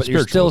the Lord, but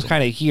you're still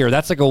kind of here.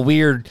 That's like a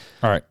weird.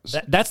 All right,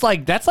 that's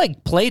like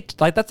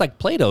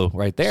Plato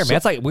right there, man.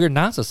 That's like weird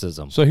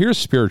Gnosticism. So here's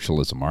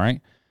spiritualism. All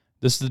right.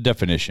 This is the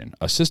definition: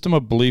 a system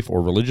of belief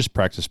or religious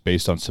practice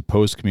based on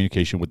supposed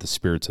communication with the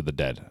spirits of the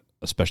dead,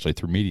 especially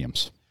through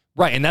mediums.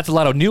 Right, and that's a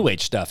lot of New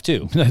Age stuff,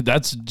 too.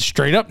 That's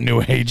straight up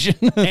New Age.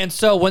 And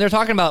so when they're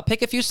talking about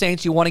pick a few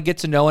saints you want to get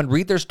to know and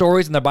read their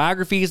stories and their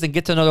biographies and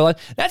get to know their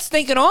life, that's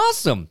thinking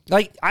awesome.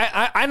 Like,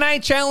 I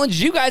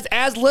challenge you guys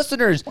as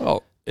listeners.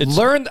 Well,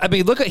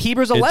 look at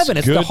Hebrews 11.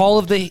 It's the whole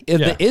of the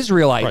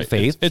Israelite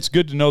faith. It's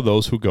good to know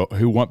those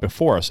who went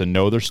before us and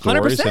know their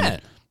stories.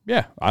 100%.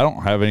 Yeah, I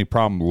don't have any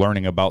problem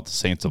learning about the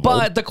saints of old.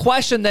 But the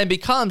question then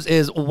becomes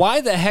is,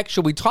 why the heck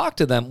should we talk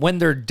to them when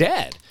they're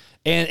dead?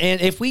 And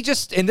if we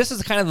just, and this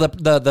is kind of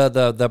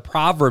the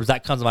Proverbs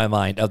that comes to my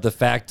mind, of the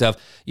fact of,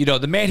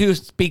 the man who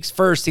speaks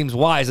first seems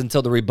wise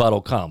until the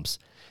rebuttal comes.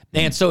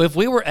 And so if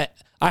we were,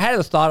 I had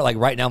a thought like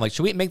right now, I'm like,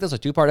 should we make this a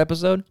 2-part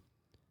episode?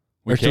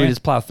 Or should we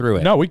just plow through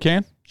it? No, we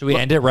can. Should we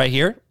end it right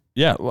here?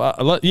 Yeah,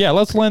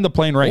 let's land the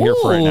plane right here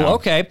for right now.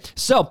 Okay,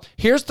 so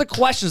here's the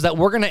questions that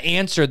we're going to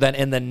answer then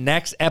in the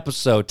next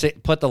episode to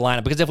put the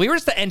lineup. Because if we were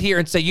just to end here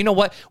and say, you know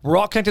what, we're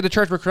all connected to the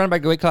church, we're surrounded by a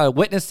great cloud of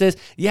witnesses.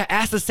 Yeah,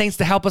 ask the saints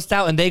to help us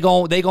out, and they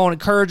go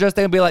encourage us.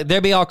 They'll be like,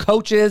 they'll be all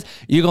coaches.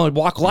 You're going to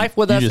walk life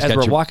with us as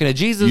we're walking to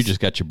Jesus. You just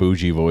got your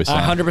bougie voice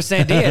on.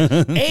 100%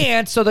 did.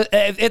 And so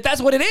if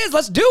that's what it is,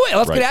 let's do it.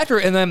 Let's get after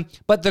it. And then,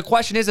 but the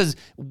question is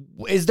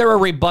there a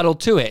rebuttal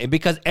to it? And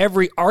because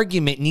every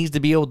argument needs to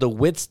be able to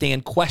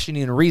withstand questioning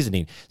and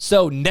reasoning.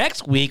 So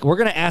next week, we're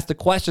going to ask the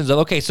questions of,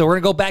 okay, so we're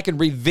going to go back and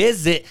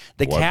revisit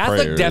the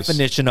Catholic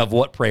definition of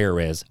what prayer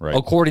is,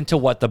 according to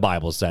what the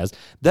Bible says.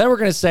 Then we're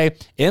going to say,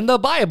 in the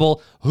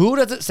Bible, who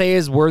does it say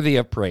is worthy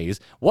of praise?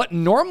 What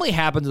normally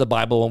happens in the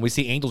Bible when we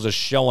see angels just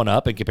showing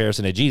up in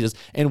comparison to Jesus?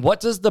 And what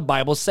does the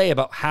Bible say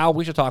about how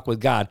we should talk with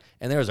God?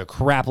 And there's a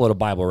crap load of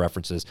Bible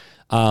references.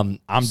 I'm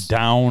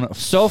down.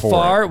 So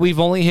far, we've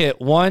only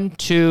hit 1,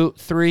 2,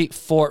 3,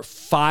 4,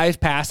 5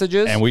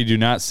 passages. And we do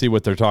not see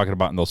what they're talking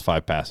about in those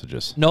 5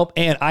 passages. Nope.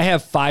 And I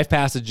have 5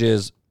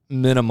 passages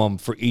minimum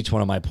for each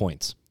one of my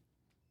points.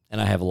 And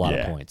I have a lot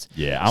of points.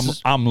 Yeah,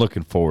 I'm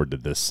looking forward to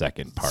this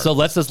second part. So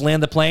let's just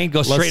land the plane,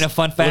 go straight into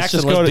fun facts,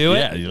 and let's do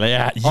it.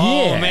 Yeah.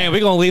 Oh, man, we're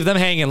going to leave them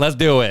hanging. Let's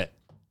do it.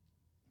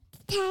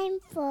 Time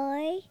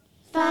for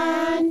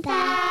Fun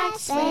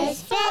Facts with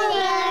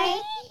Filler.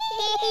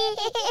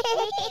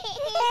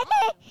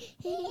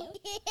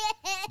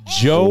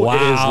 Joe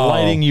is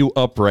lighting you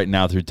up right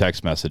now through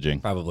text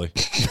messaging. Probably.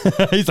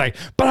 He's like,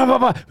 blah, blah,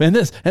 blah, and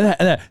this and that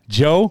and that.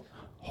 Joe,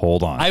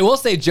 hold on. I will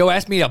say, Joe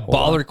asked me a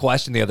baller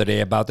question the other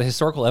day about the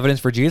historical evidence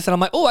for Jesus, and I'm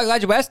like, oh, I'm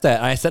glad you asked that.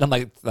 And I sent him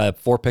like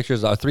 3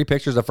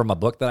 pictures from a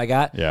book that I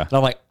got. Yeah. And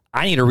I'm like,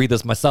 I need to read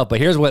this myself,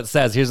 but here's what it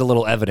says. Here's a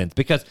little evidence.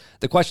 Because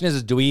the question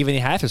is do we even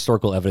have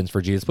historical evidence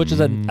for Jesus? Which is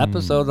an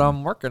episode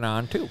I'm working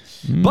on, too.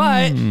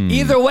 But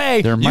either way,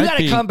 you got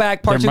to come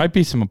back. There might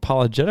be some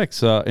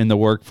apologetics in the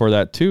work for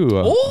that, too.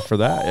 For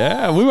that.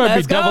 Yeah, we might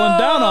be doubling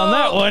down on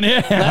that one.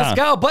 Yeah. Let's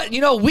go. But,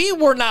 we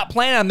were not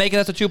planning on making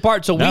this a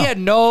 2-part, so we had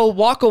no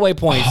walkaway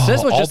points.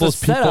 This was just a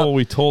setup.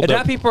 We told and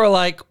now people are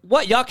like,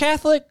 what, y'all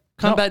Catholic?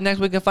 Come back next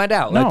week and find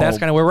out. Like, that's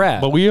kind of where we're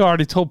at. But we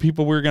already told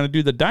people we were going to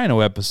do the Dino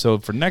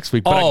episode for next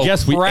week. But I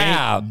guess we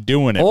ain't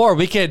doing it. Or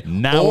we could.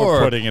 Now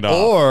we're putting it off.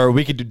 Or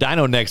we could do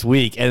Dino next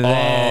week. And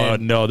then. Oh,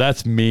 no.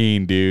 That's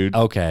mean, dude.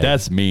 Okay.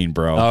 That's mean,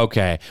 bro.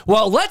 Okay.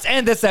 Well, let's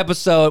end this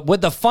episode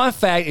with the fun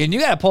fact. And you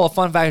got to pull a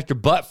fun fact at your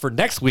butt for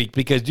next week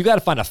because you got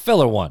to find a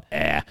filler one.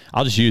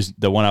 I'll just use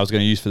the one I was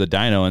going to use for the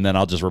Dino and then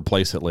I'll just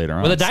replace it later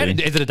on. Well, is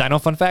it a Dino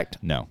fun fact?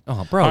 No.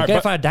 Oh, bro. You got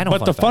to find a Dino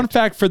fun fact. But the fun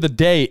fact for the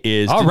day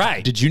is. All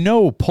right. Did you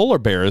know polar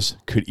bears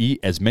could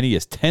eat as many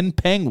as 10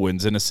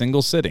 penguins in a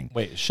single sitting?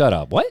 Wait, shut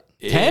up. What?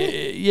 10?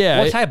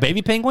 Yeah. What type of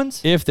baby penguins?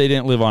 If they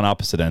didn't live on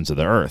opposite ends of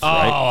the earth,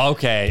 right? Oh,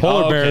 okay.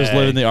 Polar bears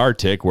live in the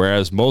Arctic,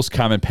 whereas most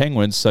common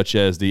penguins, such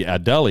as the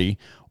Adelie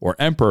or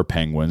emperor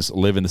penguins,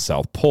 live in the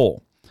South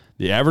Pole.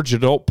 The average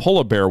adult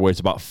polar bear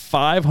weighs about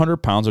 500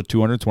 pounds or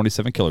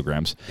 227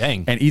 kilograms.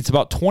 Dang. And eats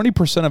about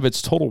 20% of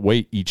its total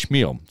weight each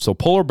meal. So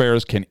polar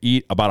bears can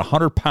eat about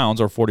 100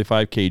 pounds or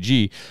 45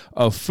 kg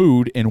of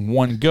food in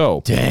one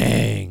go.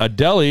 Dang.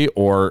 Adelie,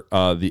 or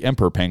the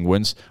emperor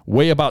penguins,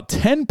 weigh about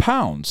 10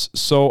 pounds.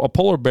 So a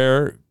polar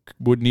bear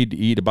would need to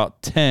eat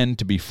about 10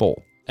 to be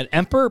full. An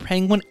emperor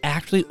penguin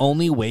actually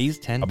only weighs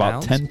 10 pounds?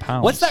 About 10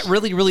 pounds. What's that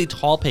really, really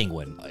tall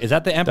penguin? Is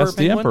that the emperor penguin? That's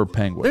the emperor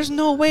penguin. There's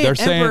no way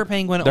emperor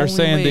penguin only weighs...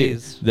 They're saying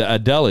the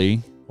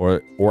Adelie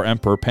or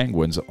emperor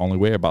penguins only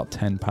weigh about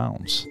 10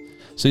 pounds.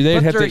 So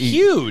they'd have to eat,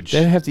 huge.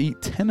 They'd have to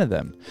eat 10 of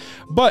them.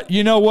 But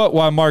you know what?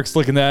 While Mark's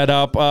looking that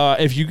up,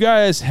 if you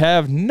guys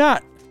have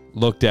not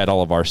looked at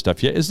all of our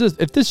stuff yet,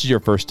 if this is your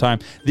first time,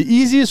 the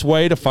easiest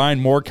way to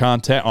find more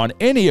content on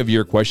any of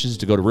your questions is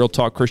to go to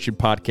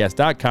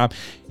realtalkchristianpodcast.com,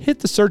 hit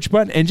the search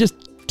button, and just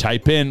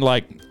type in,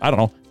 like, I don't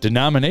know,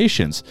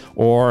 denominations,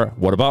 or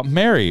what about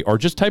Mary, or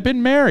just type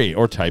in Mary,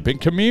 or type in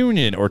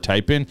communion, or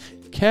type in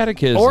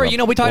catechism. Or,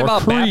 we talked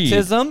about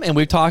baptism, and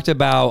we've talked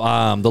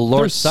about the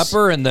Lord's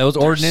Supper and those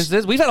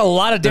ordinances. We've had a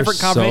lot of different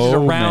conversations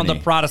around the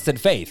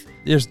Protestant faith.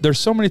 There's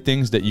so many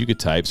things that you could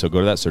type, so go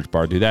to that search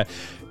bar, do that.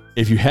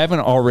 If you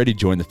haven't already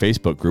joined the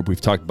Facebook group, we've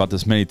talked about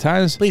this many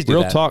times. Please do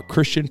Real that. Talk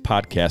Christian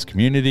Podcast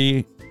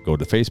Community. Go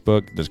to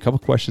Facebook. There's a couple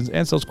questions.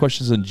 Answer those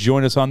questions and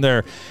join us on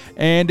there.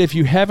 And if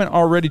you haven't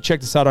already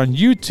checked us out on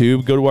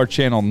YouTube, go to our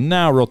channel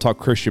now,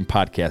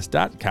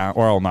 realtalkchristianpodcast.com,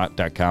 or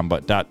not .com,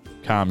 but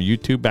 .com,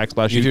 YouTube,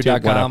 /YouTube.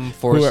 YouTube.com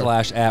 /@ Real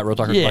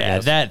Talk Christian Podcast. Yeah,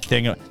 that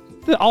thing.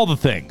 All the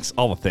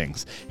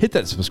things. Hit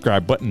that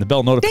subscribe button, the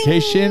bell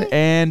notification,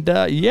 and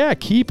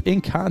keep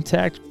in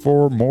contact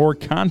for more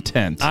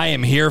content. I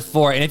am here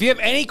for it. And if you have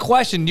any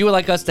question you would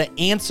like us to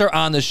answer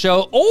on the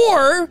show,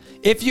 or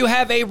if you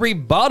have a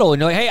rebuttal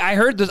and you're like, hey, I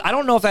heard this, I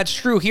don't know if that's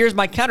true, here's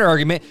my counter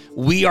argument,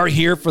 we are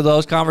here for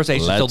those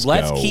conversations.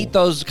 Let's keep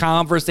those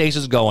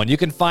conversations going. You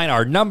can find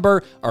our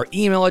number, our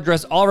email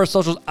address, all of our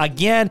socials,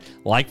 again,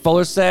 like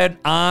Fuller said,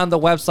 on the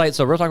website.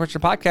 So Real Talk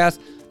Christian Podcast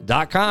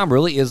chewypraise.com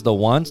really is the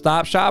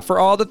one-stop shop for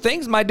all the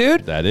things, my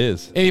dude. That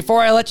is. And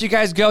before I let you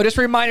guys go, just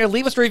a reminder,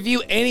 leave us a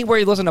review anywhere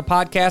you listen to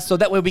podcasts so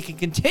that way we can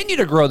continue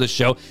to grow the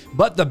show.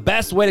 But the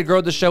best way to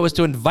grow the show is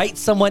to invite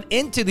someone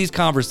into these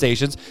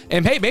conversations.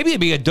 And hey, maybe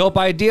it'd be a dope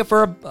idea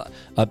for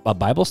a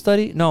Bible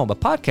study? No, a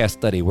podcast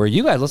study where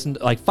you guys listen,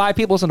 like 5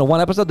 people listen to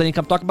one episode, then you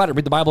come talk about it,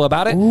 read the Bible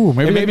about it. Ooh,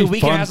 maybe we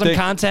can have some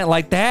content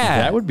like that.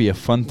 That would be a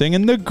fun thing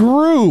in the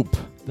group.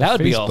 That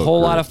would be a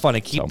whole lot of fun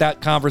to keep that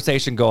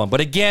conversation going.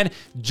 But again,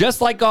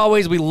 just like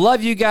always, we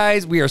love you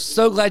guys. We are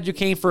so glad you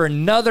came for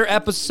another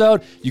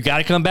episode. You got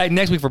to come back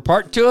next week for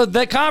part 2 of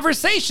the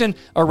conversation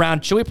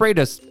around Should We Pray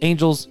to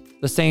Angels,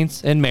 the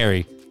Saints, and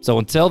Mary. So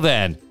until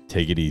then,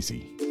 take it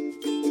easy.